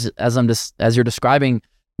metaphor as you're describing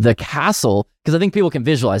the castle, because I think people can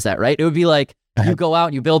visualize that, right? It would be like you go out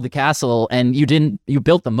and you build the castle and you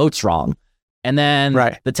built the moats wrong. And then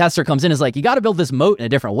the tester comes in and is like, you got to build this moat in a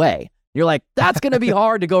different way. You're like, that's going to be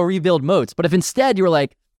hard to go rebuild moats. But if instead you were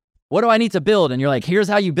like, what do I need to build? And you're like, here's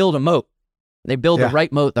how you build a moat. They build the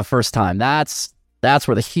right moat the first time. That's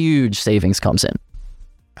where the huge savings comes in.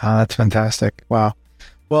 Oh, that's fantastic. Wow.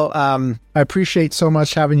 Well, I appreciate so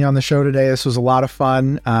much having you on the show today. This was a lot of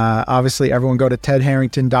fun. Obviously, everyone go to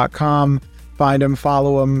tedharrington.com, find him,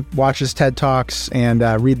 follow him, watch his TED Talks, and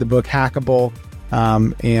read the book Hackable. I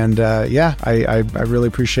really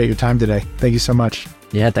appreciate your time today. Thank you so much.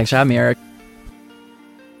 Yeah, thanks for having me, Eric.